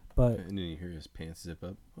 But and then you hear his pants zip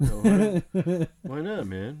up. Why not,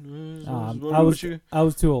 man? I was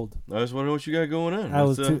too old. I was wondering what you got going on. I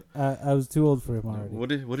was too old for him already.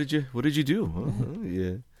 What did you do? Huh?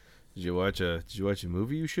 Yeah. Did you watch a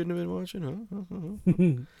movie you shouldn't have been watching? Huh?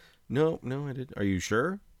 No, I didn't. Are you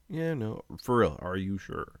sure? Yeah, no. For real, are you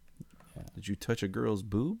sure? Yeah. Did you touch a girl's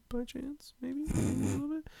boob by chance? Maybe a little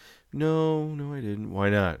bit. No, I didn't. Why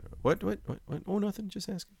not? What? Oh, nothing. Just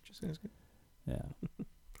asking. Yeah.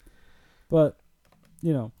 But,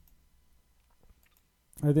 I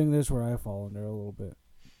think that's where I fall under a little bit.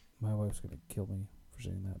 My wife's going to kill me for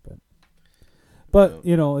saying that, but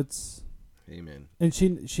it's... Amen. And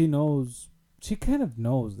she knows, she kind of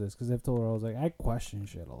knows this, because I've told her, I was like, I question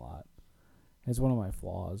shit a lot. It's one of my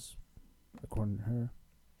flaws, according to her.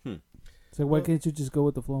 It's like, why can't you just go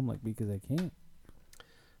with the flow? I'm like, because I can't.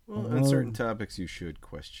 Well, on certain topics, you should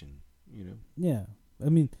question, Yeah. I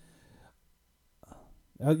mean...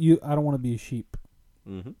 I don't want to be a sheep,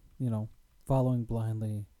 following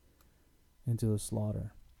blindly into the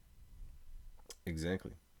slaughter.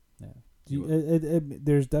 Exactly. Yeah.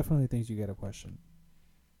 There's definitely things you got to question.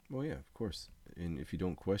 Well, yeah, of course. And if you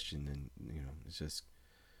don't question, then, it's just,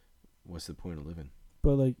 what's the point of living?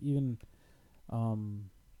 But, like, even, I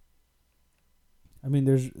mean,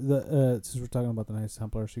 there's since we're talking about the Knights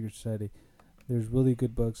Templar Secret Society, there's really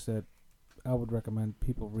good books that I would recommend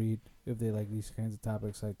people read if they like these kinds of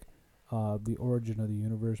topics, like The Origin of the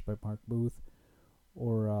Universe by Mark Booth,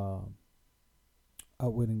 or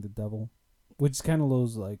Outwitting the Devil, which is kind of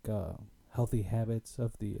those like healthy habits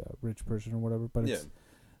of the rich person or whatever. But it's,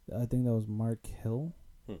 I think that was Mark Hill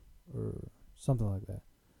or something like that.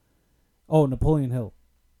 Oh, Napoleon Hill.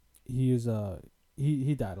 He is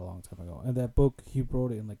he died a long time ago, and that book he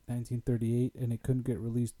wrote it in like 1938, and it couldn't get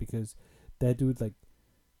released because that dude like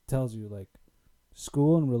tells you like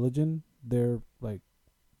school and religion, they're like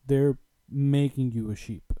they're making you a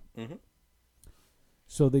sheep. Mm-hmm.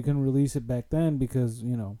 So they can release it back then because,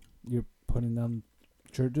 you're putting down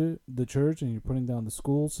the church and you're putting down the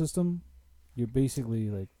school system. You're basically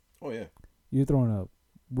like... Oh, yeah. You're throwing a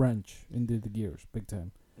wrench into the gears big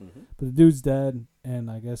time. Mm-hmm. But the dude's dead,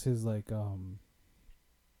 and I guess his, like, I don't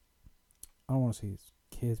want to say his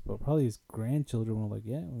kids, but probably his grandchildren were like,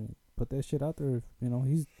 yeah, put that shit out there.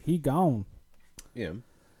 He gone. Yeah.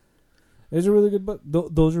 It's a really good book.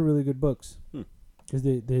 Those are really good books. Because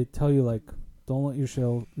they tell you, like, don't let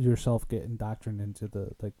yourself get indoctrinated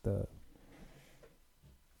into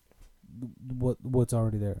what's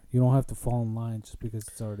already there. You don't have to fall in line just because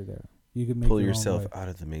it's already there. You can pull yourself out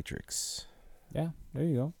of the matrix. Yeah, there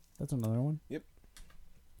you go. That's another one. Yep.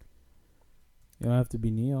 You don't have to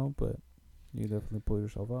be Neo, but you definitely pull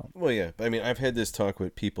yourself out. Well, yeah. I mean, I've had this talk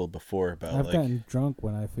with people before about I've gotten drunk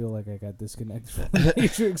when I feel like I got disconnected from the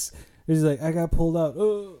matrix. It's like I got pulled out.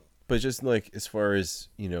 Ugh. But just like as far as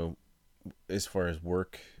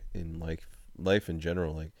work in like life in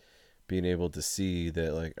general, like being able to see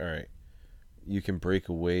that, like, all right, you can break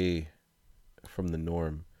away from the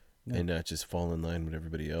norm and not just fall in line with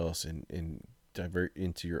everybody else and divert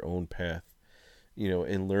into your own path,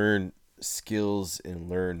 and learn skills and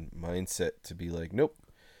learn mindset to be like, nope,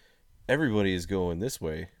 everybody is going this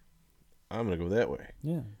way. I'm going to go that way.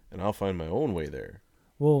 Yeah. And I'll find my own way there.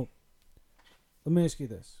 Well, let me ask you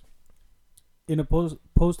this. In a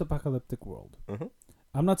post-apocalyptic world,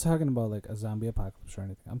 I'm not talking about like a zombie apocalypse or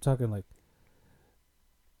anything. I'm talking like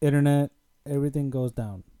internet, everything goes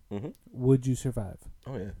down. Would you survive?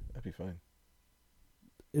 Oh, yeah. That'd be fine.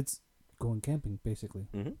 It's going camping, basically.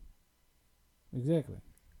 Exactly.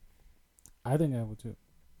 I think I would, too.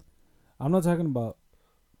 I'm not talking about,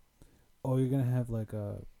 you're going to have like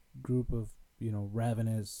a group of,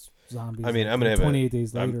 ravenous zombies. I mean, I'm going to have 28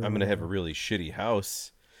 days later. I'm going to have a really shitty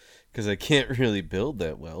house because I can't really build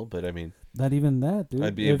that well, but I mean... Not even that, dude.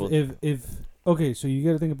 I'd be able to... Okay, so you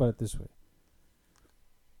got to think about it this way.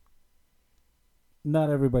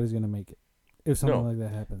 Not everybody's gonna make it if something like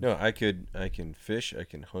that happens. No, I can fish, I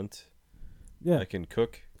can hunt, I can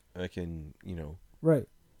cook, I can, right,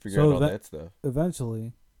 figure out all that stuff.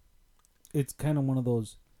 Eventually, it's kind of one of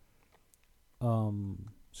those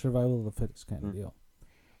survival of the fittest kind of deal,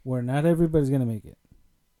 where not everybody's gonna make it.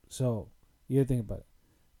 So you gotta think about it.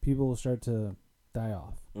 People will start to die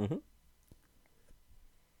off.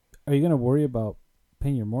 Are you gonna worry about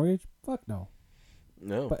paying your mortgage? Fuck no.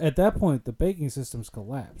 No. But at that point, the banking system's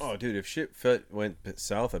collapsed. Oh, dude, if shit went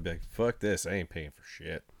south, I'd be like, fuck this. I ain't paying for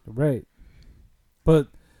shit. Right. But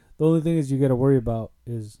the only thing is you got to worry about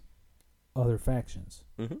is other factions.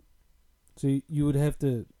 So you would have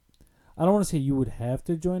to... I don't want to say you would have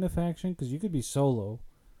to join a faction, because you could be solo.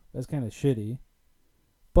 That's kind of shitty.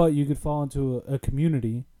 But you could fall into a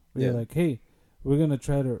community where you're like, hey, we're going to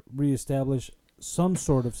try to reestablish some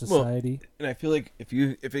sort of society. Well, and I feel like if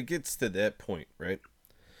it gets to that point, right,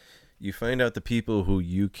 you find out the people who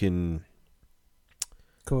you can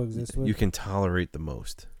coexist with. You can tolerate the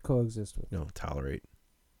most. Coexist with. No, tolerate.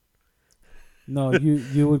 No,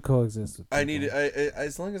 you would coexist with people. I need it.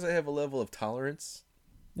 As long as I have a level of tolerance,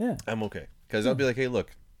 yeah, I'm okay. Because I'll be like, hey,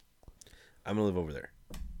 look, I'm gonna live over there.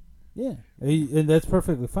 Yeah, and that's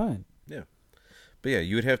perfectly fine. Yeah, but yeah,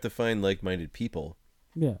 you would have to find like-minded people.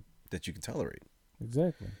 Yeah, that you can tolerate.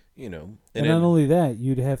 Exactly. And not only that,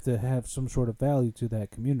 you'd have to have some sort of value to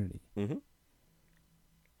that community.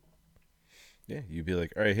 Yeah, you'd be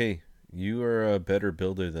like, all right, hey, you are a better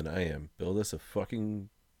builder than I am. Build us a fucking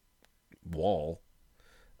wall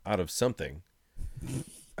out of something.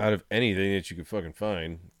 Out of anything that you could fucking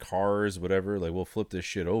find. Cars, whatever. Like, we'll flip this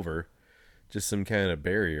shit over. Just some kind of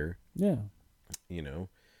barrier. Yeah. You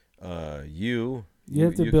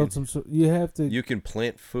have to build some... You have to... You can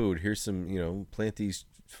plant food. Here's some, plant these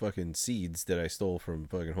fucking seeds that I stole from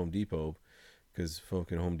fucking Home Depot. Because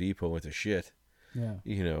fucking Home Depot went to shit. Yeah.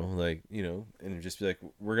 And just be like,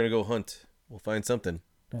 we're going to go hunt. We'll find something.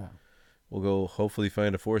 Yeah. We'll go hopefully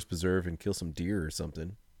find a forest preserve and kill some deer or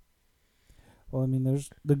something. Well, I mean,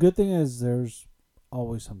 the good thing is there's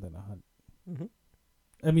always something to hunt.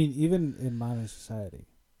 I mean, even in modern society.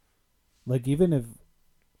 Like, even if...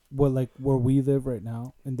 where we live right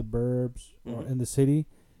now, in the burbs or in the city,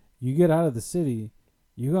 you get out of the city,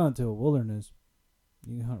 you go into a wilderness,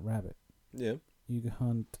 you can hunt rabbit. Yeah. You can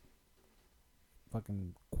hunt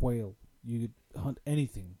fucking quail. You could hunt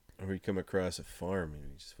anything. Or you come across a farm and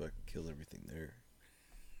you just fucking kill everything there.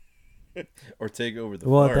 Or take over the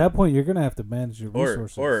farm. Well, at that point, you're going to have to manage your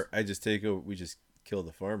resources. Or I just take over, we just kill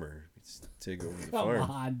the farmer. We just take over the farm.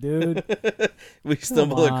 Come on, dude. We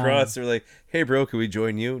stumble across, they're like, hey, bro, can we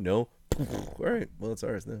join you? No. All right. Well, it's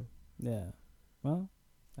ours now. Yeah. Well,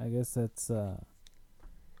 I guess that's. And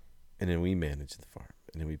then we manage the farm,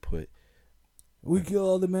 and then we kill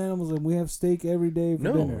all the animals, and we have steak every day for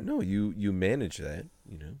dinner. No. You manage that.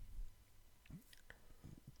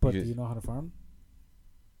 But do you know how to farm?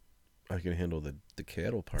 I can handle the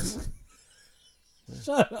cattle part.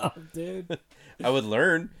 Shut up, dude. I would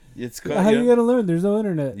learn. How are you gonna learn? There's no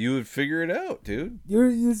internet. You would figure it out, dude.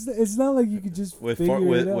 It's not like you could just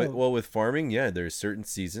figure it out. With farming, yeah, there's certain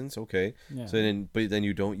seasons, okay. Yeah. But then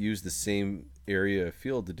you don't use the same area of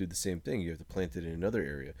field to do the same thing. You have to plant it in another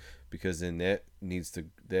area because then that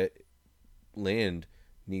land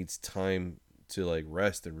needs time to like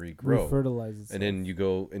rest and regrow. Fertilize itself. And then you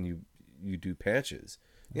go and you do patches.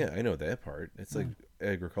 Yeah, I know that part. It's like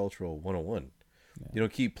agricultural 101. Yeah. You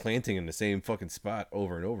don't keep planting in the same fucking spot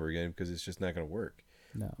over and over again because it's just not going to work.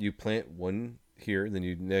 No. You plant one here, then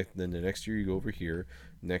then the next year you go over here.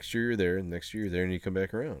 Next year you're there, and next year you're there, and you come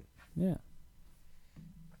back around. Yeah.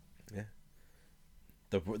 Yeah.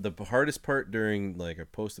 The hardest part during like a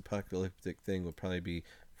post-apocalyptic thing would probably be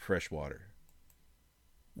fresh water.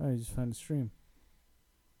 Oh, you just find a stream.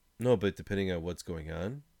 No, but depending on what's going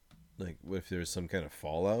on, like what if there's some kind of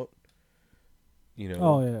fallout.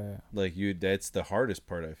 Oh yeah. Like that's the hardest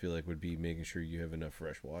part. I feel like would be making sure you have enough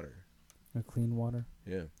fresh water, clean water.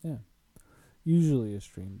 Yeah. Usually a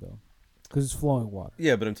stream though, because it's flowing water.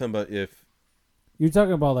 Yeah, but I'm talking about if you're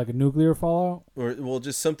talking about like a nuclear fallout, or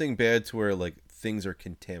just something bad to where like things are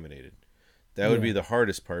contaminated. That would be the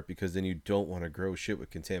hardest part because then you don't want to grow shit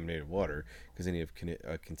with contaminated water because then you have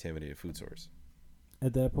a contaminated food source.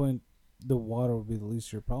 At that point, the water would be the least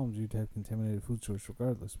of your problems. You'd have contaminated food source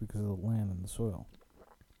regardless because of the land and the soil.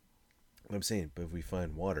 I'm saying, but if we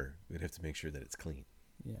find water, we'd have to make sure that it's clean.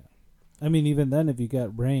 Yeah. I mean, even then, if you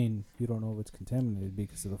got rain, you don't know if it's contaminated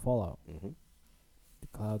because of the fallout. Mm-hmm. The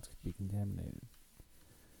clouds could be contaminated.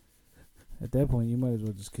 At that point, you might as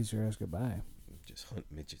well just kiss your ass goodbye. Just hunt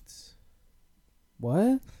midgets.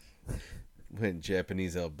 What? Went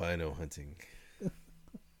Japanese albino hunting.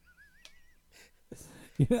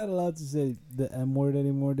 You're not allowed to say the M word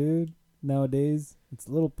anymore, dude. Nowadays, it's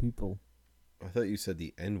little people. I thought you said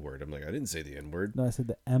the N word. I'm like, I didn't say the N word. No, I said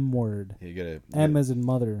the M word. Yeah, you gotta M as in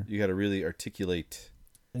mother. You gotta really articulate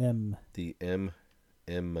M. The M.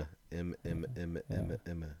 Yeah.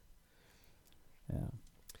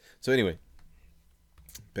 So anyway,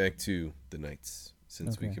 back to the Knights,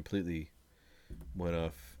 since we completely went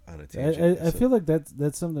off on a tangent. I feel like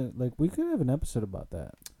that's something like we could have an episode about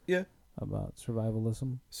that. Yeah. About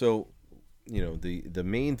survivalism. So, the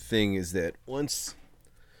main thing is that once,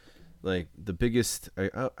 like, the biggest,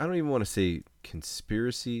 I don't even want to say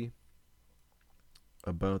conspiracy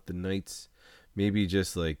about the Knights, maybe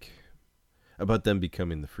just like about them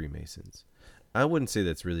becoming the Freemasons. I wouldn't say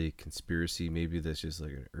that's really a conspiracy. Maybe that's just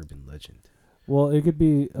like an urban legend. Well, it could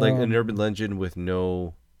be like an urban legend with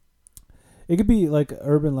no. It could be like an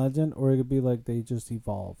urban legend, or it could be like they just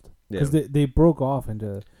evolved because they broke off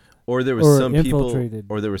into. Or there was some people,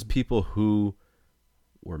 or there was people who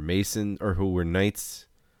were Masons or who were Knights,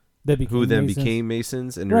 who then became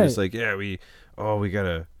Masons, and they're just like, yeah, we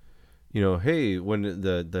gotta, hey, when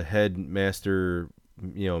the head master,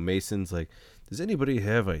 Masons like, does anybody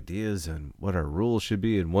have ideas on what our rules should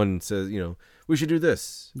be? And one says, we should do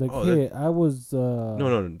this. Like, hey, I was.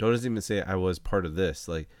 No, doesn't even say I was part of this.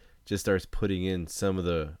 Like, just starts putting in some of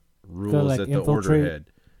the rules that the order had.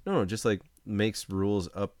 No, just like makes rules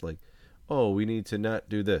up. Like, oh, we need to not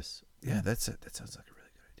do this. Yeah, that sounds like a really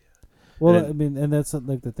good idea. Well, and that's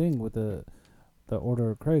like the thing with the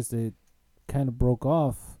Order of Christ. They kind of broke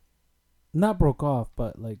off, not broke off,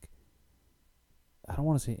 but like. I don't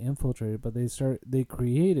want to say infiltrated, but they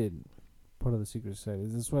created part of the secret society.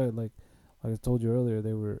 That's why, like I told you earlier,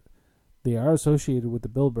 they are associated with the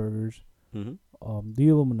Bilderbergers, the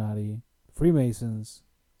Illuminati, Freemasons.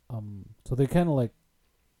 So they kind of like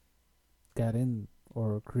got in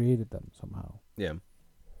or created them somehow. Yeah.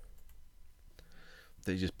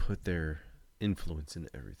 They just put their influence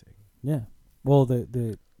into everything. Yeah. Well, they're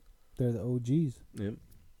the OGs. Yep.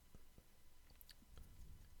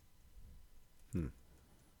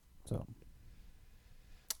 So,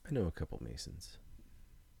 I know a couple Masons.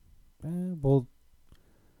 Well,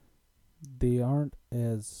 they aren't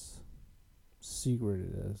as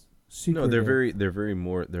secreted as. No, they're very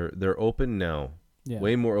more. They're open now. Yeah.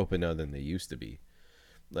 Way more open now than they used to be.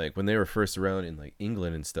 Like when they were first around in like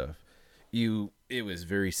England and stuff, it was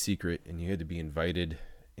very secret, and you had to be invited,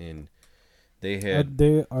 and they had.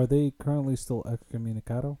 Are they currently still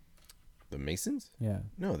excommunicado? The Masons? Yeah.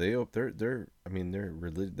 No, they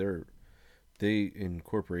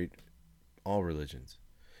incorporate all religions.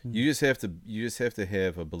 You just have to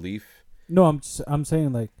have a belief. No, I'm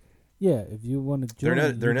saying like, yeah, if you want to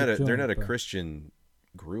join, they're not a Christian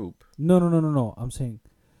group. No. I'm saying,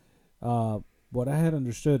 what I had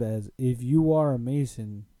understood as if you are a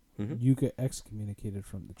Mason, you get excommunicated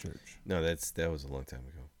from the church. No, that was a long time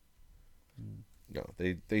ago. No,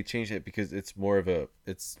 they changed it because it's more of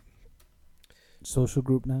it's social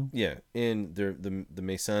group now. Yeah, and the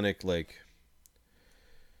Masonic, like,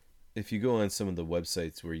 if you go on some of the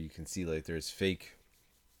websites where you can see like there's fake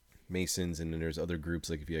Masons and then there's other groups,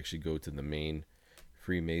 like if you actually go to the main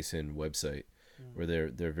Freemason website where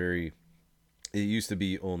they're very, it used to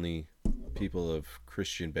be only people of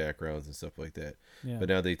Christian backgrounds and stuff like that, but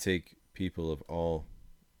now they take people of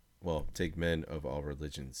take men of all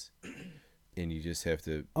religions, and you just have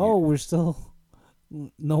to. We're still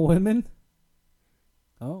no women.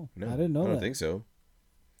 Oh, no, I didn't know that. I don't think so.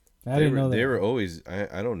 I didn't know that. They were always.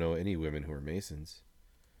 I don't know any women who are Masons.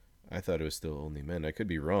 I thought it was still only men. I could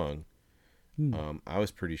be wrong. I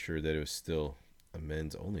was pretty sure that it was still a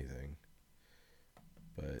men's only thing.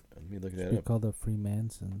 But let me look that up. Called the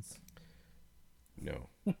Freemasons. No,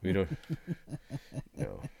 we don't.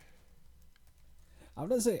 No. I'm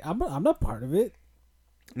not saying I'm not part of it.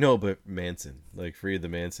 No, but Manson, like free the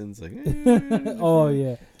Mansons, like. Oh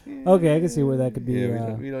yeah. Okay, I can see where that could be.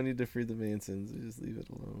 Yeah, we don't need to free the Mansons. We just leave it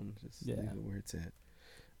alone. Just leave it where it's at.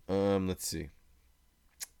 Let's see.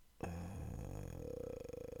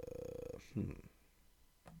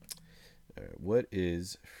 What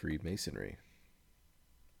is Freemasonry?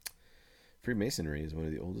 Freemasonry is one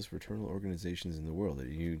of the oldest fraternal organizations in the world.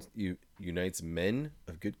 It unites men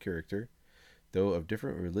of good character, though of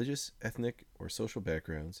different religious, ethnic, or social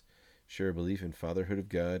backgrounds, share a belief in fatherhood of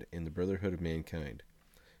God and the brotherhood of mankind.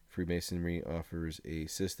 Freemasonry offers a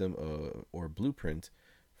system or blueprint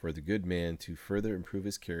for the good man to further improve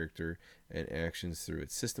his character and actions through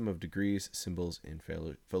its system of degrees, symbols, and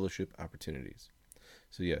fellowship opportunities.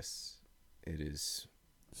 So yes, it is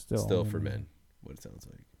still for men, what it sounds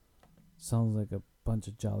like. Sounds like a bunch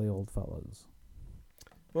of jolly old fellas.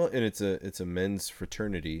 Well, and it's a men's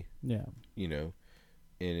fraternity. Yeah. You know,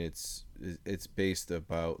 and it's based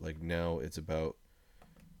about, like, now it's about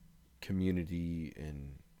community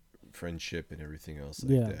and friendship and everything else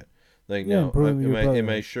like that. Like, now, am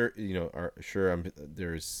I sure? You know,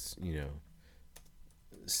 there's, you know,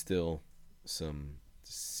 still some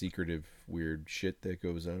secretive weird shit that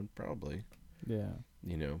goes on, probably. Yeah.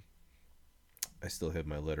 You know, I still have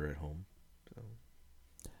my letter at home. So.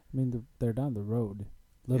 I mean, they're down the road,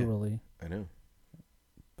 literally. Yeah, I know.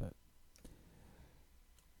 But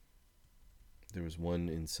there was one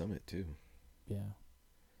in Summit too. Yeah.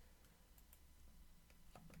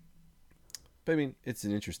 But I mean, it's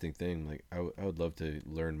an interesting thing. Like, I would love to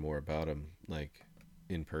learn more about them, like,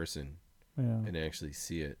 in person, and actually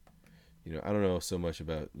see it. You know, I don't know so much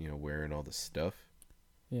about, you know, wearing all the stuff.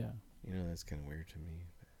 Yeah. You know, that's kind of weird to me.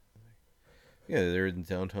 Yeah, they're in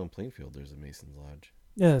downtown Plainfield. There's a Mason's Lodge.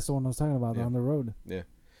 Yeah, that's the one I was talking about, on the road. Yeah.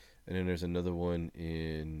 And then there's another one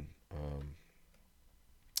in,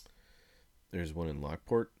 there's one in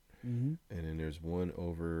Lockport. Mm-hmm. And then there's one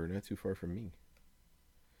over not too far from me.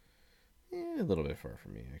 Yeah, a little bit far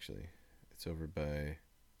from me, actually. It's over by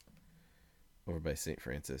St.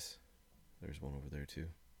 Francis. There's one over there, too.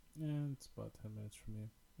 Yeah, it's about 10 minutes from you.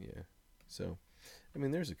 Yeah. So, I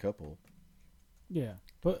mean, there's a couple. Yeah.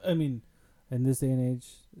 But, I mean, in this day and age,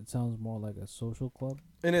 it sounds more like a social club.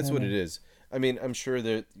 And that's what it is. I mean, I'm sure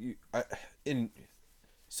that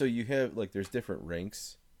so you have, like, there's different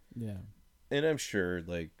ranks. Yeah. And I'm sure,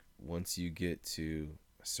 like, once you get to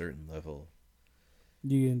a certain level,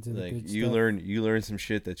 you get into the like, good you stuff. learn some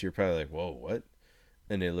shit that you're probably like, whoa, what?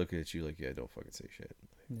 And they look at you like, yeah, don't fucking say shit.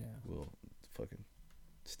 Like, yeah. We'll fucking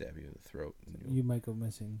stab you in the throat. And you might go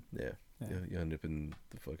missing. Yeah. You end up in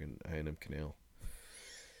the fucking I&M Canal.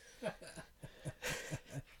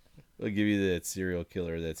 They'll give you that serial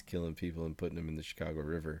killer that's killing people and putting them in the Chicago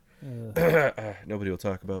River. Nobody will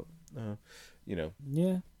talk about. You know.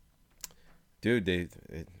 Yeah. Dude, they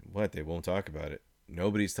won't talk about it.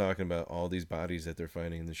 Nobody's talking about all these bodies that they're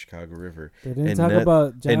finding in the Chicago River. They didn't talk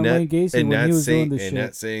about John Wayne Gacy when he was doing the shit. And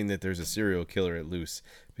not saying that there's a serial killer at loose,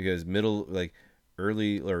 because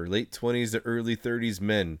early or late 20s to early 30s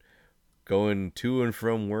men going to and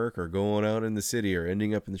from work or going out in the city are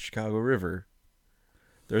ending up in the Chicago River.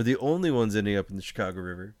 They're the only ones ending up in the Chicago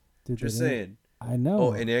River. Dude, just saying. I know.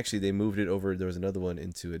 Oh, and actually they moved it over. There was another one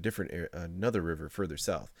into another river further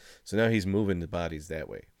south. So now he's moving the bodies that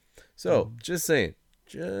way. So, just saying.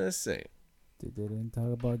 Just saying. Dude, they didn't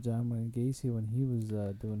talk about John Wayne Gacy when he was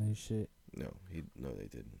doing his shit. No, they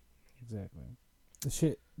didn't. Exactly.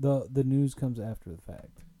 The news comes after the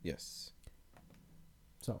fact. Yes.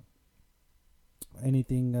 So,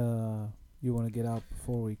 anything you want to get out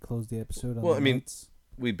before we close the episode on well, the I mean, Knights?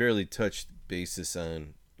 We barely touched basis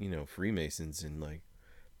on, Freemasons and like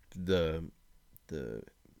the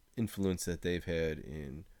influence that they've had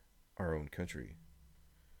in our own country.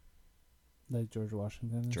 Like George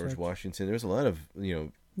Washington. George Washington. There's a lot of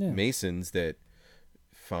Masons that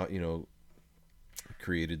fought,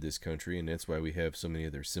 created this country, and that's why we have so many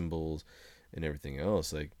of their symbols and everything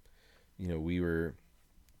else. Like, we were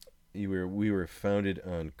founded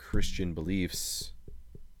on Christian beliefs,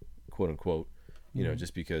 quote unquote.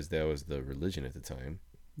 Just because that was the religion at the time.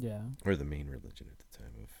 Yeah. Or the main religion at the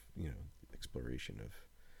time of exploration of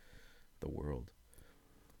the world.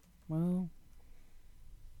 Well,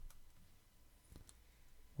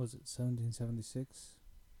 was it 1776?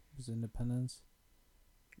 Was independence?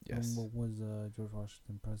 Yes. And what was George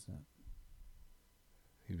Washington president?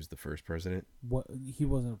 He was the first president. What, he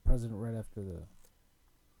wasn't a president right after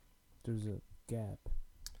there's a gap.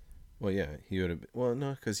 Well, yeah, he would have. Well,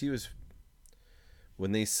 no, because he was.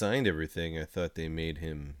 When they signed everything, I thought they made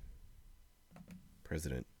him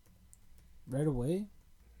president. Right away?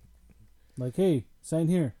 Like, hey, sign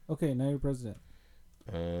here. Okay, now you're president.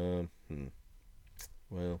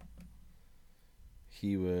 Well,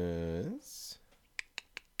 he was.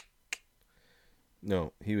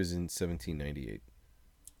 No, he was in 1798.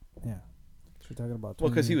 Yeah. So we're talking about. Well,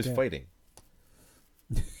 because he was fighting.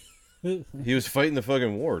 He was fighting the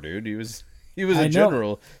fucking war, dude. He was a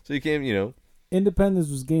general, so he came, Independence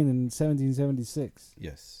was gained in 1776.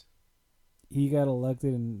 Yes. He got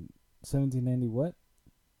elected in 1790 what?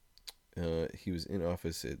 He was in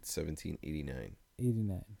office at 1789.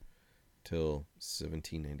 89. Till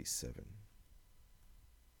 1797.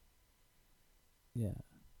 Yeah.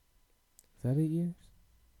 Is that 8 years?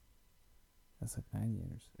 That's like 9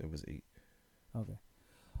 years. It was 8. Okay.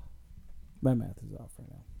 My math is off right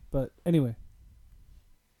now. But anyway.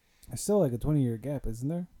 It's still like a 20-year gap, isn't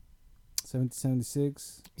there?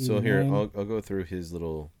 1776. 89. So here, I'll go through his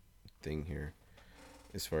little thing here,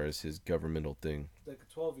 as far as his governmental thing. Like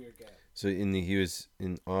a 12-year gap. So he was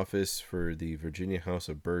in office for the Virginia House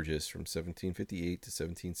of Burgess from 1758 to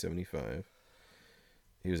 1775.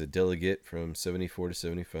 He was a delegate from 74 to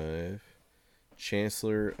 75.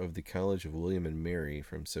 Chancellor of the College of William and Mary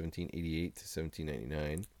from 1788 to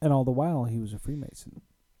 1799. And all the while, he was a Freemason.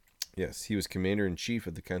 Yes, he was commander-in-chief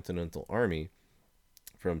of the Continental Army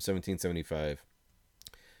from 1775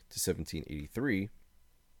 to 1783.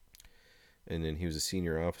 And then he was a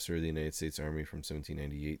senior officer of the United States Army from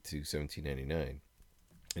 1798 to 1799.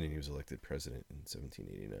 And then he was elected president in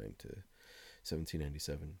 1789 to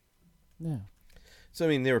 1797. Yeah. So, I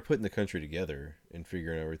mean, they were putting the country together and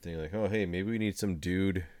figuring out everything. Like, oh, hey, maybe we need some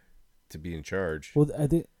dude to be in charge. Well, I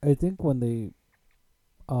think when they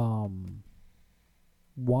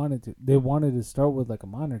wanted to start with like a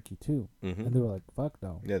monarchy too. Mm-hmm. And they were like, fuck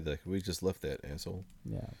no. Yeah, we just left that, asshole.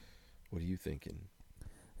 Yeah. What are you thinking?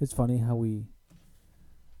 It's funny how we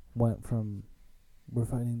went from we're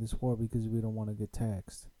fighting this war because we don't want to get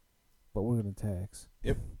taxed, but we're going to tax.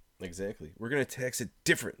 Yep, exactly. We're going to tax it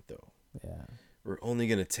different, though. Yeah. We're only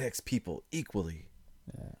going to tax people equally.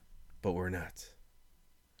 Yeah. But we're not.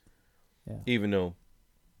 Yeah. Even though,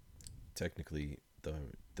 technically,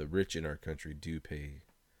 the rich in our country do pay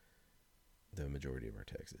the majority of our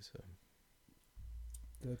taxes. So.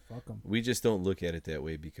 Good, fuck them. We just don't look at it that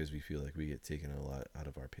way because we feel like we get taken a lot out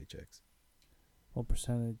of our paychecks. Well,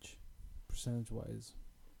 percentage-wise,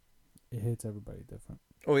 it hits everybody different.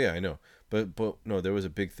 Oh yeah, I know, but no, there was a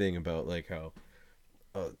big thing about like how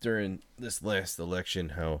during this last election,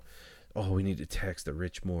 how we need to tax the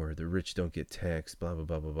rich more. The rich don't get taxed. Blah blah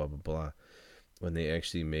blah blah blah blah blah. When they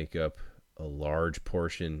actually make up a large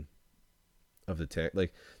portion of the tax,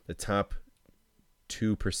 like the top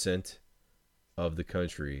 2% of the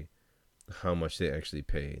country, how much they actually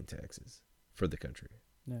pay in taxes for the country.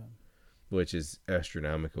 Yeah. Which is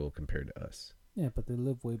astronomical compared to us. Yeah, but they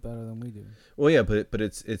live way better than we do. Well, yeah, but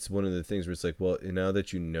it's one of the things where it's like, well, now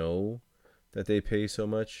that you know that they pay so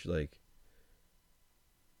much, like,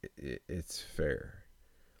 it's fair,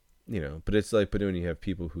 But it's like, but when you have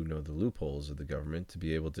people who know the loopholes of the government to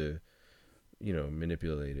be able to,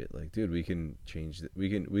 manipulate it, like, dude, we can change we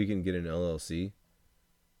can get an LLC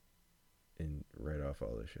and write off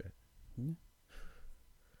all this shit. Yeah.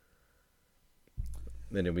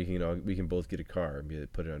 And then we can both get a car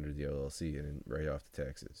and put it under the LLC and then write off the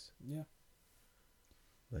taxes. Yeah.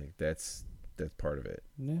 Like that's part of it.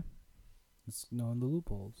 Yeah. It's knowing the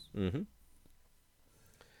loopholes. Mm-hmm.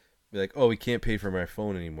 Be like, oh, we can't pay for my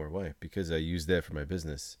phone anymore. Why? Because I use that for my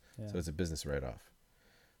business. Yeah. So it's a business write-off.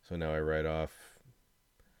 So now I write off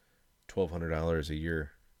 $1,200 a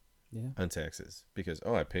year. Yeah. On taxes because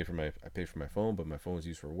I pay for my phone, but my phone's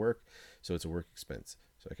used for work, so it's a work expense,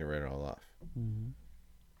 so I can write it all off. Mm-hmm.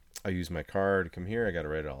 I use my car to come here, I got to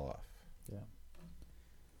write it all off. Yeah.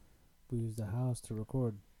 We use the house to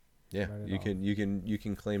record. Yeah, you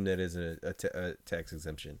can claim that as a tax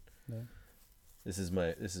exemption. Yeah. This is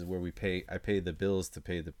where I pay the bills to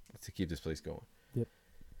keep this place going. Yep.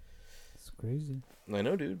 It's crazy. I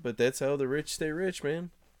know, dude, but that's how the rich stay rich,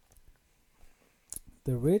 man.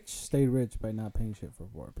 The rich stay rich by not paying shit for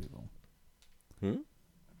poor people.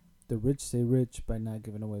 The rich stay rich by not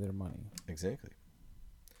giving away their money. Exactly.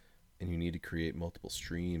 And you need to create multiple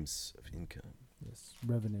streams of income. Yes,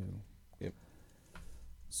 revenue. Yep.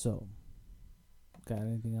 So, got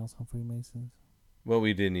anything else on Freemasons? Well,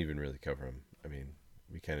 we didn't even really cover them. I mean,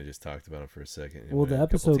 we kind of just talked about them for a second. Well, the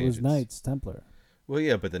episode was Knights Templar. Well,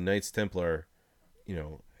 yeah, but the Knights Templar,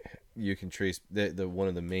 you can trace the one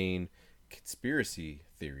of the main conspiracy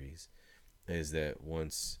theories is that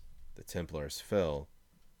once the Templars fell,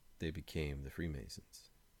 they became the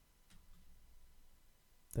Freemasons.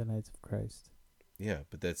 The Knights of Christ. Yeah,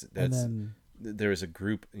 but that's there is a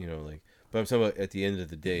group, but I'm talking about at the end of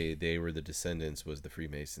the day, they were the descendants, was the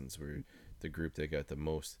Freemasons, were the group that got the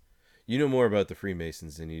most. You know more about the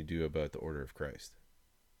Freemasons than you do about the Order of Christ.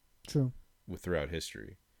 True. Throughout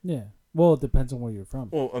history. Yeah. Well, it depends on where you're from.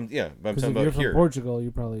 Well, yeah, but I'm talking if about you're here. From Portugal,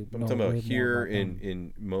 you probably. I'm talking about here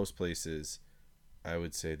in most places. I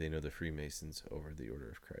would say they know the Freemasons over the Order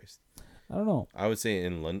of Christ. I don't know. I would say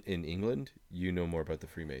in England, you know more about the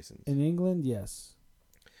Freemasons. In England, yes.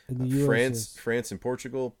 In the US, France, and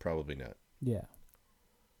Portugal, probably not. Yeah,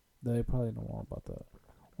 they probably know more about the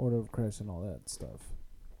Order of Christ and all that stuff.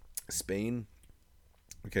 Spain,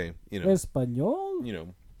 okay,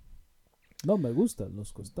 Español. No me gustan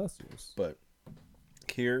los crustáceos. But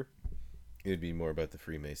here, it would be more about the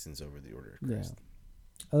Freemasons over the Order of Christ.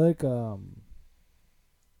 Yeah. I like, I don't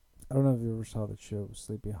know if you ever saw the show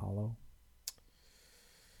Sleepy Hollow.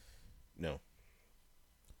 No.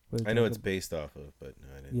 I know it's based off of, but no,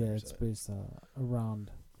 I didn't. Yeah, it's based around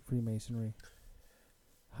Freemasonry.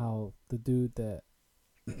 How the dude that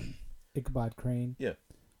Ichabod Crane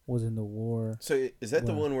was in the war. So is that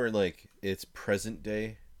the one where, it's present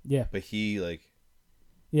day? Yeah. But he,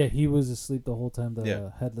 Yeah, he was asleep the whole time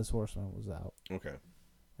the Headless Horseman was out. Okay.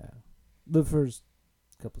 Yeah. The first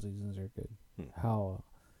couple seasons are good. How...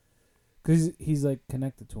 Because he's,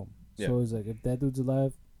 connected to him. Yeah. So he's if that dude's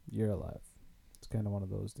alive, you're alive. It's kind of one of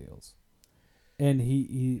those deals. And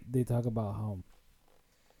they talk about how...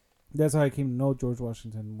 That's how I came to know George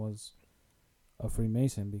Washington was a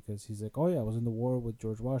Freemason, because he's like, oh yeah, I was in the war with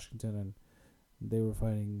George Washington, and they were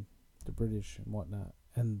fighting the British and whatnot.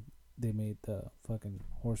 And they made the fucking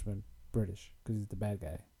horseman British because he's the bad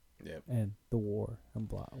guy. Yeah. And the war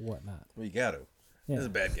and whatnot. Well, you got to. Yeah. He's a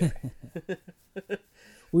bad guy.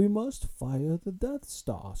 We must fire the Death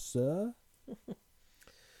Star, sir.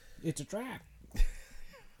 It's a trap.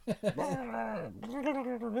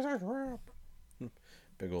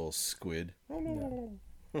 Big old squid. Yeah.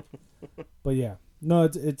 But yeah, no,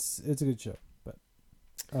 it's a good show. But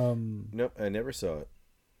nope, I never saw it.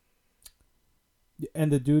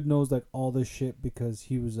 And the dude knows all this shit because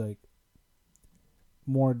he was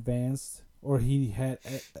more advanced, or he had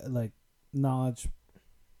knowledge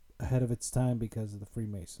ahead of its time because of the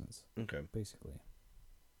Freemasons. Okay. Basically.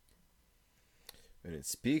 And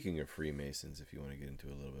speaking of Freemasons, if you want to get into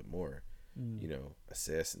a little bit more,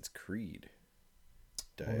 Assassin's Creed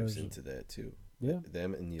dives into that too. Yeah.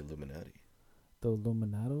 Them and the Illuminati. The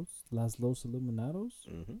Illuminados? Los Illuminados?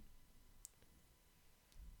 Mm-hmm.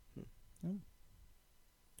 Yeah.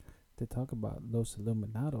 They talk about Los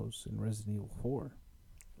Illuminados in Resident Evil 4.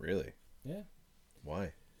 Really? Yeah.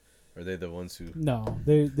 Why? Are they the ones who... No,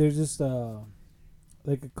 they're just a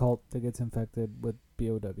cult that gets infected with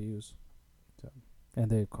BOWs. So, and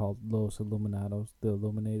they're called Los Illuminados, the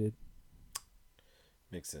Illuminated.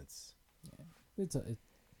 Makes sense. Yeah. It's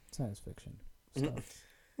science fiction stuff.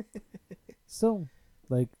 So,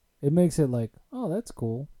 it makes it oh, that's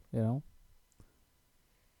cool, Yeah.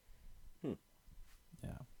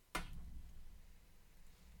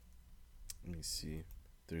 Let me see if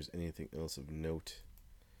there's anything else of note.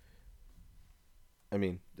 I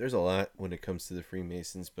mean, there's a lot when it comes to the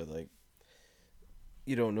Freemasons, but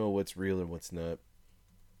you don't know what's real or what's not.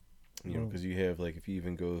 Because you have if you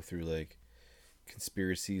even go through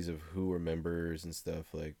conspiracies of who were members and stuff,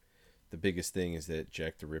 the biggest thing is that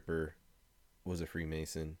Jack the Ripper was a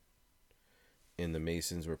Freemason, and the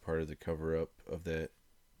Masons were part of the cover-up of that.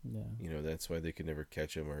 Yeah. That's why they could never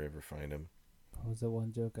catch him or ever find him. What was that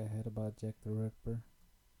one joke I had about Jack the Ripper?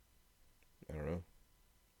 I don't know.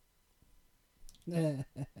 I'm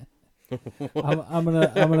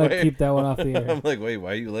gonna keep that one off the air. I'm like, wait,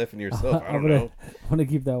 why are you laughing to yourself? I don't know. I'm gonna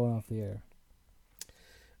keep that one off the air.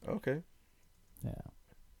 Okay. Yeah.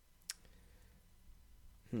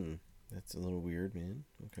 That's a little weird, man.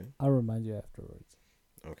 Okay. I'll remind you afterwards.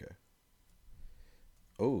 Okay.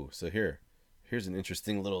 Oh, so here's an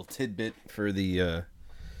interesting little tidbit for the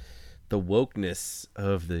wokeness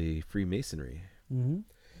of the Freemasonry. Mm-hmm.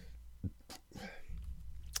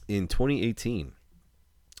 In 2018,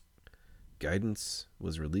 guidance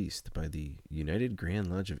was released by the United Grand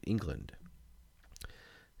Lodge of England,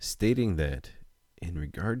 stating that in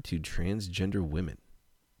regard to transgender women,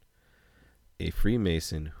 a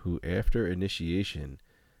Freemason who after initiation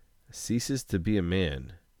ceases to be a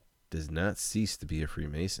man does not cease to be a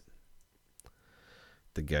Freemason.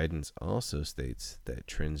 The guidance also states that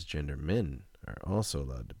transgender men are also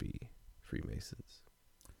allowed to be Freemasons.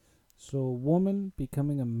 So a woman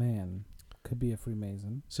becoming a man could be a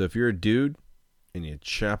Freemason. So if you're a dude and you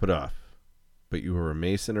chop it off, but you were a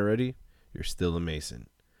Mason already, you're still a Mason.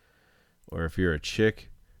 Or if you're a chick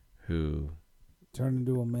who turned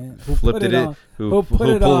into a man, who flipped it in, who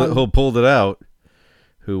pulled it out,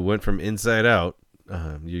 who went from inside out,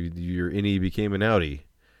 your innie became an outie.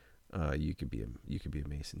 You could be a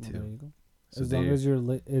Mason too. There you go. So as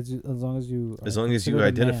long as you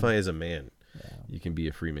identify as a man, you can be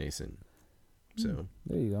a Freemason. So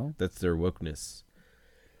there you go. That's their wokeness.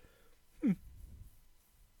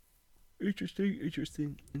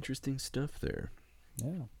 Interesting stuff there.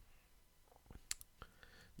 Yeah.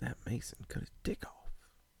 That Mason cut his dick off.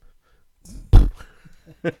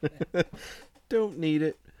 Don't need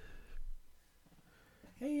it.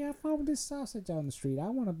 Hey, I found this sausage on the street. I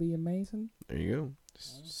want to be a Mason. There you go.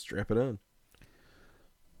 Just strap it on.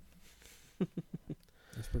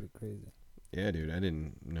 That's pretty crazy. Yeah, dude. I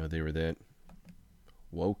didn't know they were that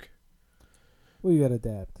woke. Well, you got to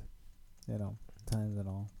adapt. Times and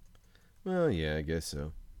all. Well, yeah, I guess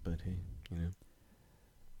so. But hey,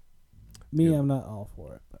 Me, I'm not all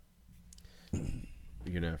for it. But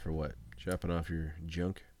you're not for what? Chopping off your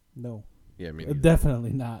junk? No. Yeah, me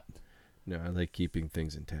definitely not. No, I like keeping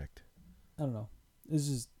things intact. I don't know. It's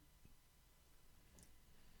just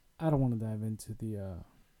I don't want to dive into the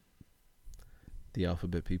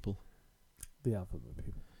alphabet people. The alphabet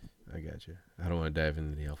people. I got you. I don't want to dive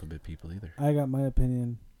into the alphabet people either. I got my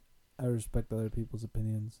opinion. I respect other people's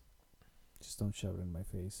opinions. Just don't shove it in my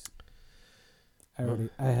face.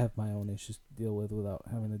 I have my own issues to deal with without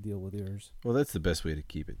having to deal with yours. Well, that's the best way to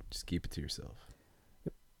keep it. Just keep it to yourself.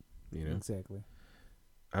 Yep. Exactly.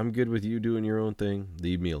 I'm good with you doing your own thing.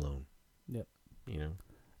 Leave me alone. Yep.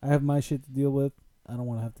 I have my shit to deal with. I don't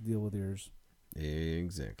want to have to deal with yours.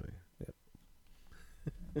 Exactly. Yep.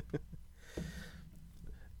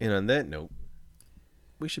 And on that note,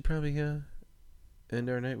 we should probably end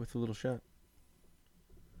our night with a little shot.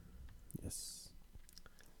 Yes.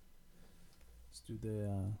 Let's do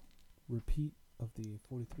the repeat of the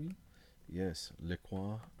 43. Yes,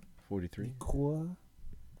 Liqueur 43.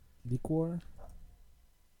 Liqueur.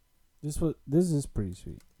 This is pretty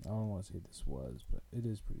sweet. I don't want to say this was, but it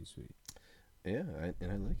is pretty sweet. Yeah,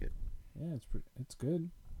 and I like it. Yeah, it's good.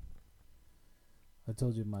 I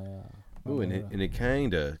told you my. And it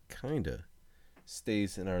kinda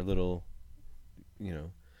stays in our little,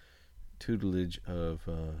 tutelage of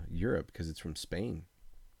Europe because it's from Spain.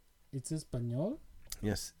 It's Espanol?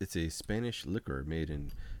 Yes, it's a Spanish liquor made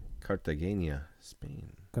in Cartagena,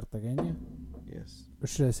 Spain. Cartagena? Yes. Or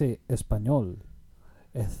should I say Espanol?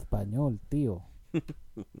 Espanol, tío.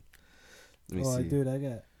 See. Dude, I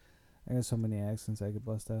got so many accents I could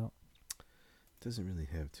bust out. It doesn't really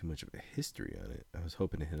have too much of a history on it. I was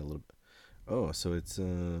hoping to hit a little bit. Oh, so it's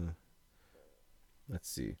let's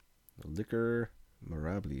see. Liquor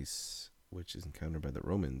mirabilis, which is encountered by the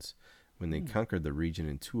Romans when they conquered the region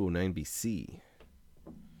in 209 BC.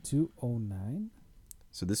 209?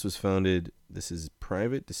 So this is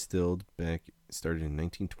private distilled started in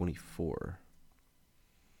 1924.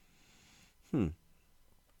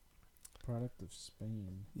 Product of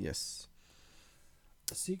Spain. Yes.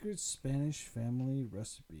 A secret Spanish family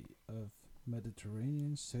recipe of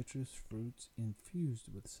Mediterranean citrus fruits infused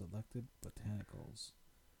with selected botanicals.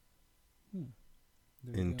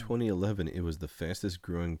 In 2011, it was the fastest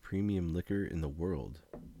growing premium liquor in the world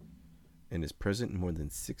and is present in more than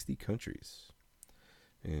 60 countries.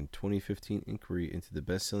 In 2015 inquiry into the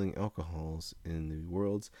best-selling alcohols in the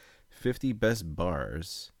world's 50 best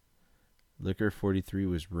bars, Liquor 43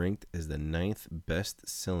 was ranked as the 9th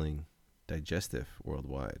best-selling digestive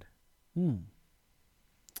worldwide. And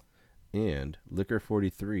Liquor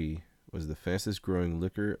 43 was the fastest growing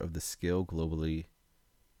liquor of the scale globally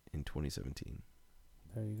in 2017.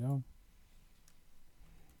 There you go.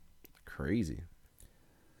 Crazy.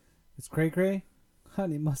 It's cray-cray?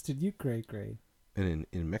 Honey mustard, you cray-cray. And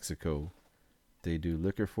in Mexico, they do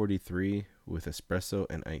liquor 43 with espresso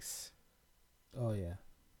and ice. Oh, yeah.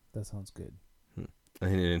 That sounds good.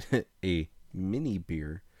 And in a mini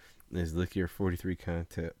beer is liquor 43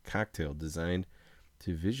 cocktail designed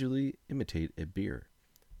to visually imitate a beer.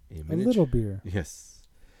 A little beer. Yes.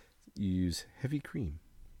 You use heavy cream.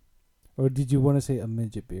 Or did you want to say a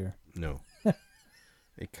midget beer? No.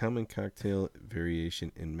 A common cocktail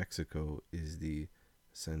variation in Mexico is the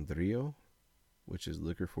sandrio, which is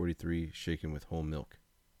liquor 43 shaken with whole milk.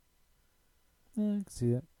 Yeah, I can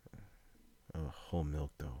see it. Oh, whole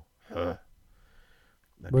milk, though. Huh.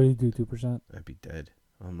 What do you do, 2%? I'd be dead.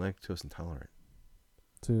 I'm lactose intolerant.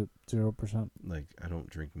 To 0%? Like, I don't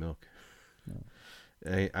drink milk. No.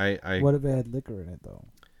 I What if it had liquor in it, though?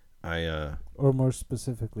 Or more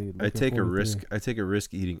specifically, I take 43. A risk. I take a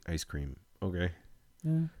risk eating ice cream. Okay.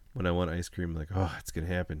 Yeah. When I want ice cream, like, oh, it's gonna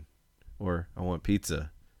happen. Or I want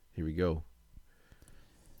pizza. Here we go.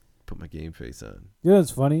 Put my game face on. You know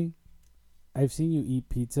what's funny? I've seen you eat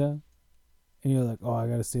pizza, and you're like, oh, I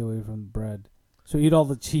gotta stay away from the bread. So eat all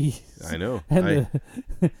the cheese. I know.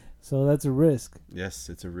 So that's a risk. Yes,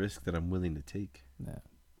 it's a risk that I'm willing to take. Yeah.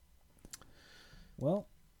 Well,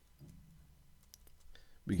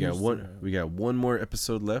 we got one more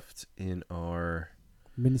episode left in our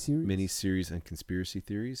miniseries on conspiracy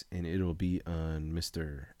theories, and it'll be on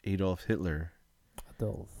Mr. Adolf Hitler.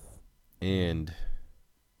 And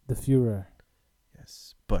the Führer.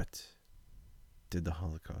 Yes, but did the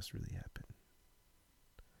Holocaust really happen?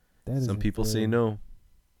 Some people say no.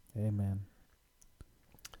 Hey, man.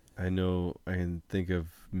 I know I can think of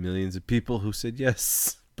millions of people who said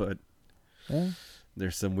yes, but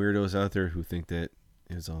there's some weirdos out there who think that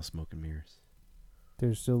it was all smoke and mirrors.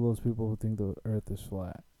 There's still those people who think the earth is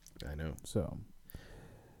flat. I know. So,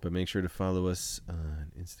 but make sure to follow us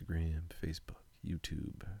on Instagram, Facebook,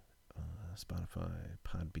 YouTube, Spotify,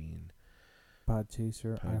 Podbean,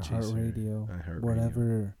 Podchaser,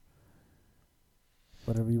 iHeartRadio,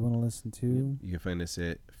 whatever you want to listen to. You can find us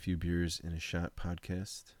at Few Beers in a Shot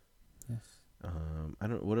podcast. Yes. I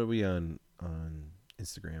don't. What are we on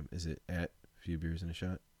Instagram? Is it at Few Beers in a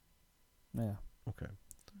Shot? Yeah. Okay.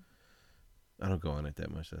 I don't go on it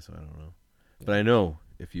that much. That's why I don't know. But I know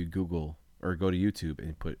if you Google or go to YouTube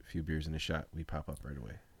and put Few Beers in a Shot, we pop up right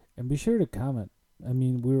away. And be sure to comment. I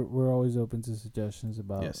mean, we're always open to suggestions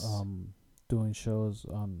about doing shows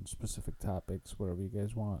on specific topics, whatever you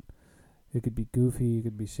guys want. It could be goofy, it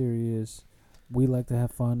could be serious. We like to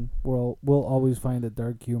have fun. We'll always find a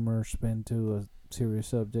dark humor spin to a serious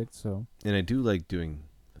subject. So. And I do like doing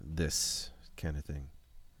this kind of thing.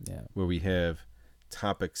 Yeah. Where we have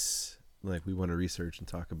topics like we want to research and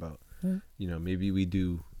talk about. Yeah. You know, maybe we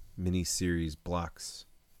do mini series blocks.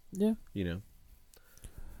 Yeah. You know.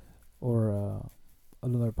 Or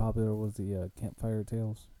another popular was the Campfire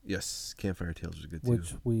Tales. Yes, Campfire Tales was good too.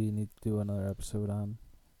 Which we need to do another episode on.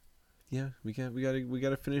 Yeah, we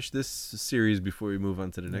gotta finish this series before we move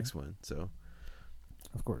on to the next one. So,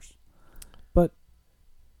 of course. But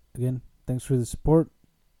again, thanks for the support.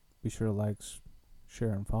 Be sure to like,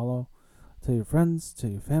 share, and follow. Tell your friends, tell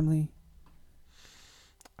your family.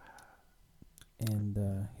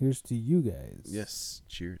 And here's to you guys. Yes,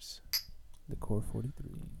 cheers. The Core 43.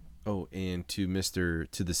 Oh, and to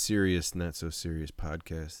the Serious Not So Serious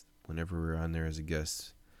podcast. Whenever we're on there as a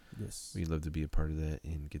guest. Yes. We'd love to be a part of that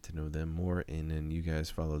and get to know them more, and then you guys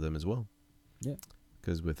follow them as well. Yeah.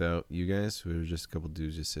 Because without you guys, we were just a couple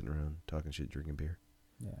dudes just sitting around talking shit, drinking beer.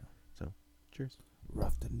 Yeah. So, cheers.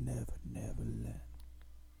 Rough to never land.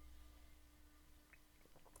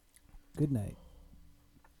 Good night.